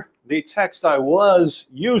here the text I was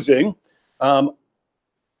using.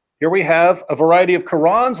 Here we have a variety of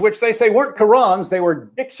Qurans, which they say weren't Qurans, they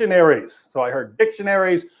were dictionaries. So I heard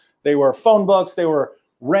dictionaries, they were phone books, they were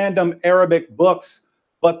random Arabic books,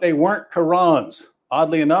 but they weren't Qurans.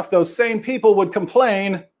 Oddly enough, those same people would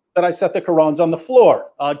complain that I set the Qurans on the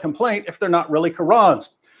floor. Odd complaint if they're not really Qurans.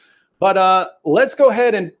 But let's go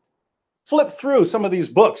ahead and flip through some of these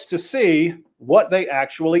books to see what they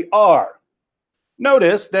actually are.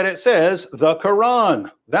 Notice that it says the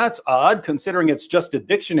Quran. That's odd considering it's just a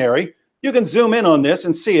dictionary. You can zoom in on this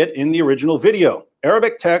and see it in the original video.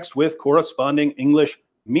 Arabic text with corresponding English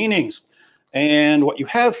meanings. And what you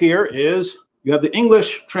have here is you have the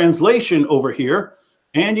English translation over here,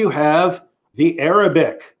 and you have the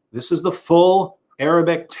Arabic. This is the full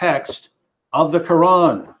Arabic text of the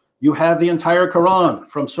Quran. You have the entire Quran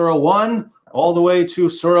from Surah 1 all the way to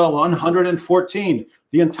Surah 114,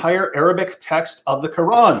 the entire Arabic text of the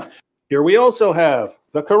Quran. Here we also have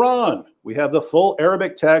the Quran. We have the full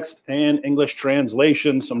Arabic text and English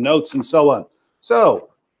translation, some notes and so on. So,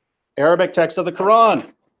 Arabic text of the Quran,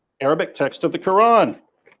 Arabic text of the Quran,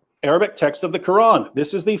 Arabic text of the Quran.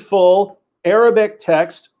 This is the full Arabic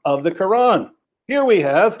text of the Quran. Here we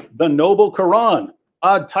have the Noble Quran,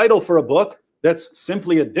 odd title for a book that's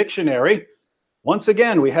simply a dictionary. Once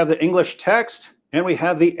again, we have the English text and we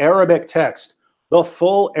have the Arabic text, the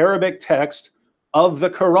full Arabic text of the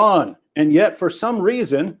Quran. And yet, for some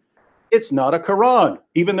reason, it's not a Quran,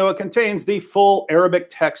 even though it contains the full Arabic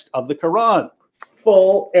text of the Quran.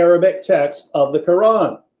 Full Arabic text of the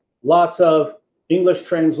Quran. Lots of English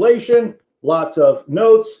translation, lots of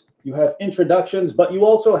notes. You have introductions, but you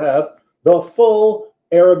also have the full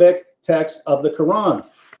Arabic text of the Quran.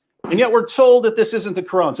 And yet we're told that this isn't the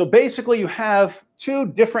Quran. So basically you have two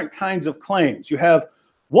different kinds of claims. You have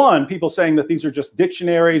one, people saying that these are just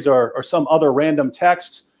dictionaries or some other random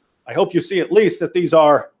texts. I hope you see at least that these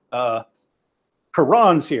are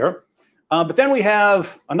Qurans here. But then we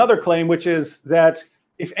have another claim, which is that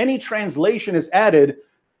if any translation is added,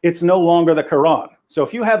 it's no longer the Quran. So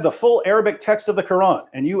if you have the full Arabic text of the Quran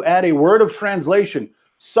and you add a word of translation,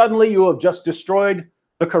 suddenly you have just destroyed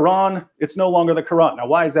the Quran. It's no longer the Quran. Now,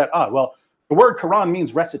 why is that odd? Well, the word Quran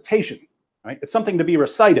means recitation, right? It's something to be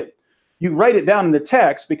recited. You write it down in the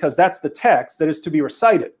text because that's the text that is to be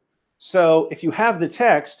recited. So if you have the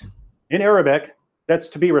text in Arabic that's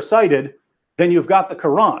to be recited, then you've got the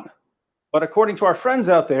Quran. But according to our friends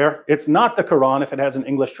out there, it's not the Quran if it has an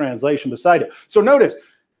English translation beside it. So notice,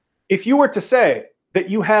 if you were to say that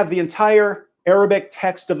you have the entire Arabic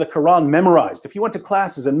text of the Quran memorized, if you went to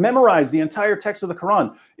classes and memorized the entire text of the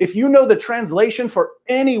Quran, if you know the translation for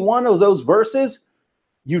any one of those verses,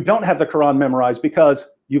 you don't have the Quran memorized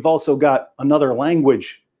because you've also got another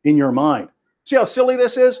language in your mind. See how silly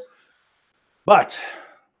this is? But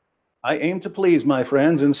I aim to please, my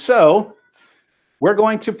friends, and so we're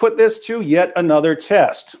going to put this to yet another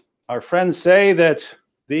test. Our friends say that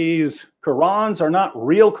these Qurans are not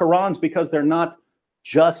real Qurans because they're not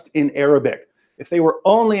just in Arabic. If they were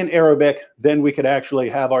only in Arabic, then we could actually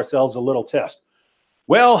have ourselves a little test.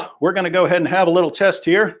 Well, we're going to go ahead and have a little test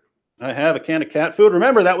here. I have a can of cat food.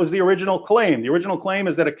 Remember, that was the original claim. The original claim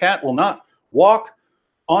is that a cat will not walk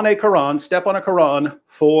on a Quran, step on a Quran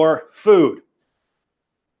for food.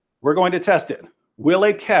 We're going to test it. Will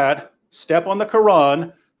a cat step on the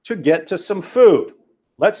Quran to get to some food?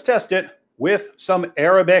 Let's test it with some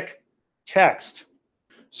Arabic text.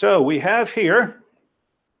 So we have here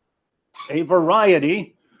a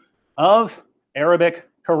variety of Arabic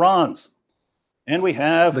Qurans. And we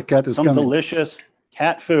have some delicious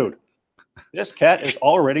cat food. This cat is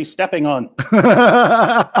already stepping on.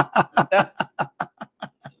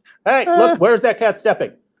 Hey, look, where's that cat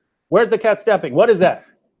stepping? Where's the cat stepping? What is that?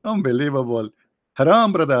 Unbelievable.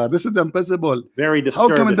 Haram, brother. This is impossible. Very disturbing.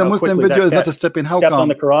 How come in the Muslim video is not stepping? How come? On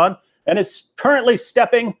the Quran, and it's currently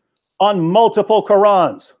stepping on multiple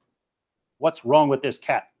Qurans. What's wrong with this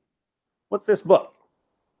cat? What's this book?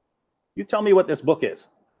 You tell me what this book is.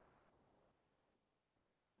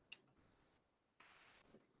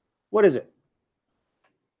 What is it?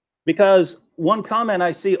 Because one comment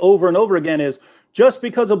I see over and over again is, just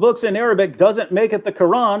because a book's in Arabic doesn't make it the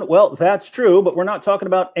Quran. Well, that's true, but we're not talking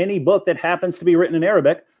about any book that happens to be written in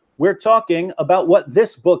Arabic. We're talking about what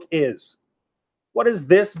this book is. What is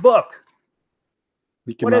this book?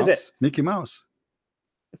 Mickey Mouse. What is it? Mickey Mouse.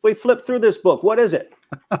 If we flip through this book, what is it?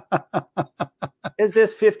 Is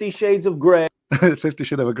this 50 Shades of Grey? 50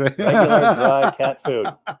 Shades of Grey. Regular dry cat food.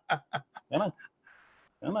 Come on.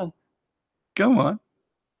 Come on. Come on.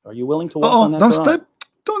 Are you willing to walk on that don't Quran? Step.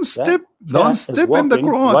 Don't step. Don't step in the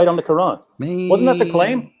Quran. Right on the Quran. Wasn't that the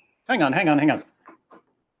claim? Hang on.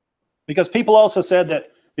 Because people also said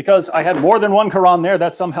that because I had more than one Quran there,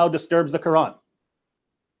 that somehow disturbs the Quran.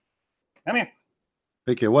 Come here.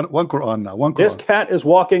 Okay, one Quran now. One Quran. This cat is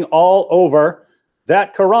walking all over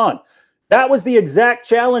that Quran. That was the exact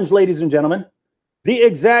challenge, ladies and gentlemen. The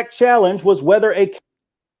exact challenge was whether a...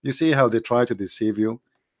 You see how they try to deceive you?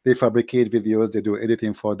 They fabricate videos, they do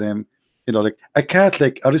editing for them. You know, like a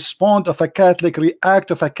Catholic, a response of a Catholic, react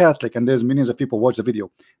of a Catholic, and there's millions of people watch the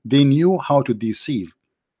video. They knew how to deceive.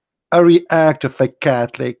 A react of a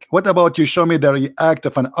Catholic. What about you show me the react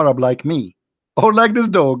of an Arab like me? Or like this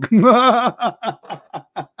dog?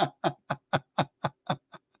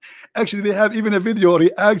 Actually, they have even a video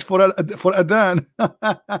react for Adhan.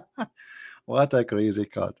 What a crazy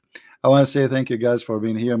cut. I want to say thank you guys for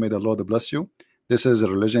being here. May the Lord bless you. This is a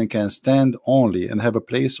religion can stand only and have a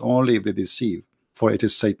place only if they deceive, for it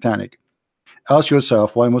is satanic. Ask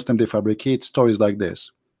yourself why Muslims they fabricate stories like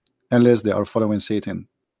this, unless they are following Satan.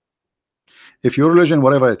 If your religion,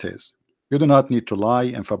 whatever it is, you do not need to lie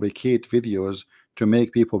and fabricate videos to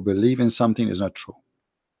make people believe in something is not true.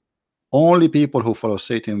 Only people who follow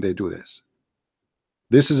Satan, they do this.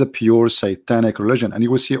 This is a pure satanic religion, and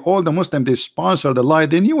you will see all the Muslims they sponsor the lie.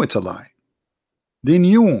 They knew it's a lie. They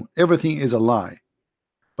knew everything is a lie,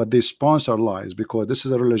 but they sponsor lies, because this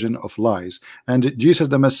is a religion of lies. And Jesus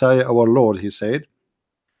the Messiah, our Lord, he said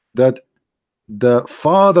that the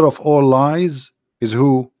father of all lies is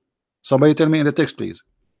who? Somebody tell me in the text, please.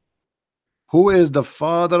 Who is the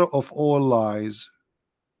father of all lies?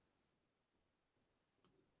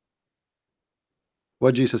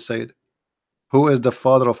 What Jesus said. Who is the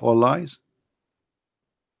father of all lies?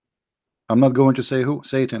 I'm not going to say who.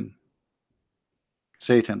 Satan.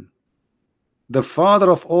 Satan. The father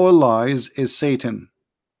of all lies is Satan.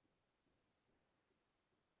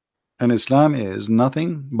 And Islam is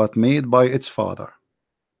nothing but made by its father,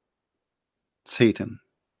 Satan.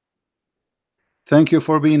 Thank you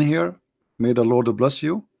for being here. May the Lord bless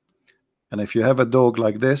you. And if you have a dog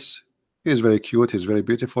like this, he is very cute, he's very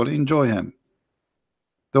beautiful, enjoy him.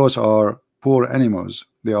 Those are poor animals.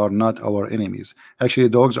 They are not our enemies. Actually,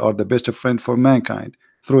 dogs are the best friend for mankind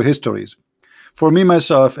through histories. For me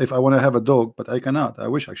myself, if I want to have a dog, but I cannot, I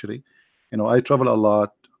wish actually, you know, I travel a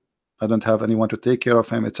lot, I don't have anyone to take care of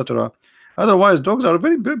him, etc. Otherwise, dogs are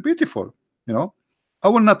very, very beautiful, you know. I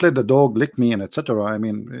will not let the dog lick me and etc. I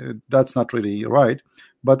mean, that's not really right.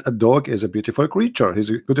 But a dog is a beautiful creature. He's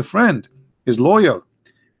a good friend. He's loyal.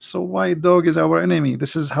 So why dog is our enemy?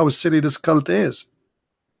 This is how silly this cult is.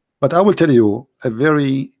 But I will tell you a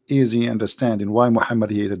very easy understanding why Muhammad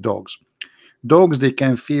hated dogs. Dogs, they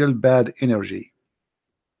can feel bad energy.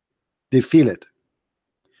 They feel it.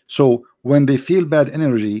 So when they feel bad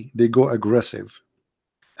energy, they go aggressive.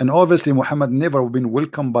 And obviously Muhammad never been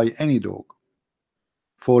welcomed by any dog,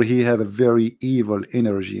 for he have a very evil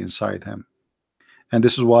energy inside him. And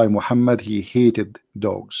this is why Muhammad, he hated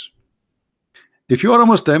dogs. If you are a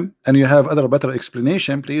Muslim and you have other better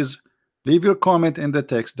explanation, please leave your comment in the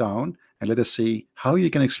text down and let us see how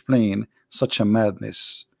you can explain such a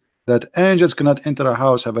madness, that angels cannot enter a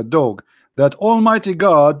house, have a dog, that Almighty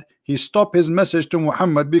God, he stopped his message to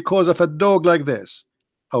Muhammad because of a dog like this.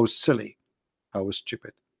 How silly, how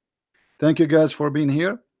stupid. Thank you guys for being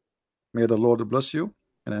here. May the Lord bless you,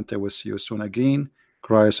 and until we see you soon again.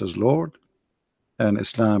 Christ is Lord, and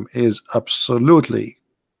Islam is absolutely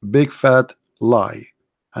big fat lie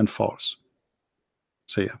and false.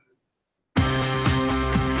 See ya.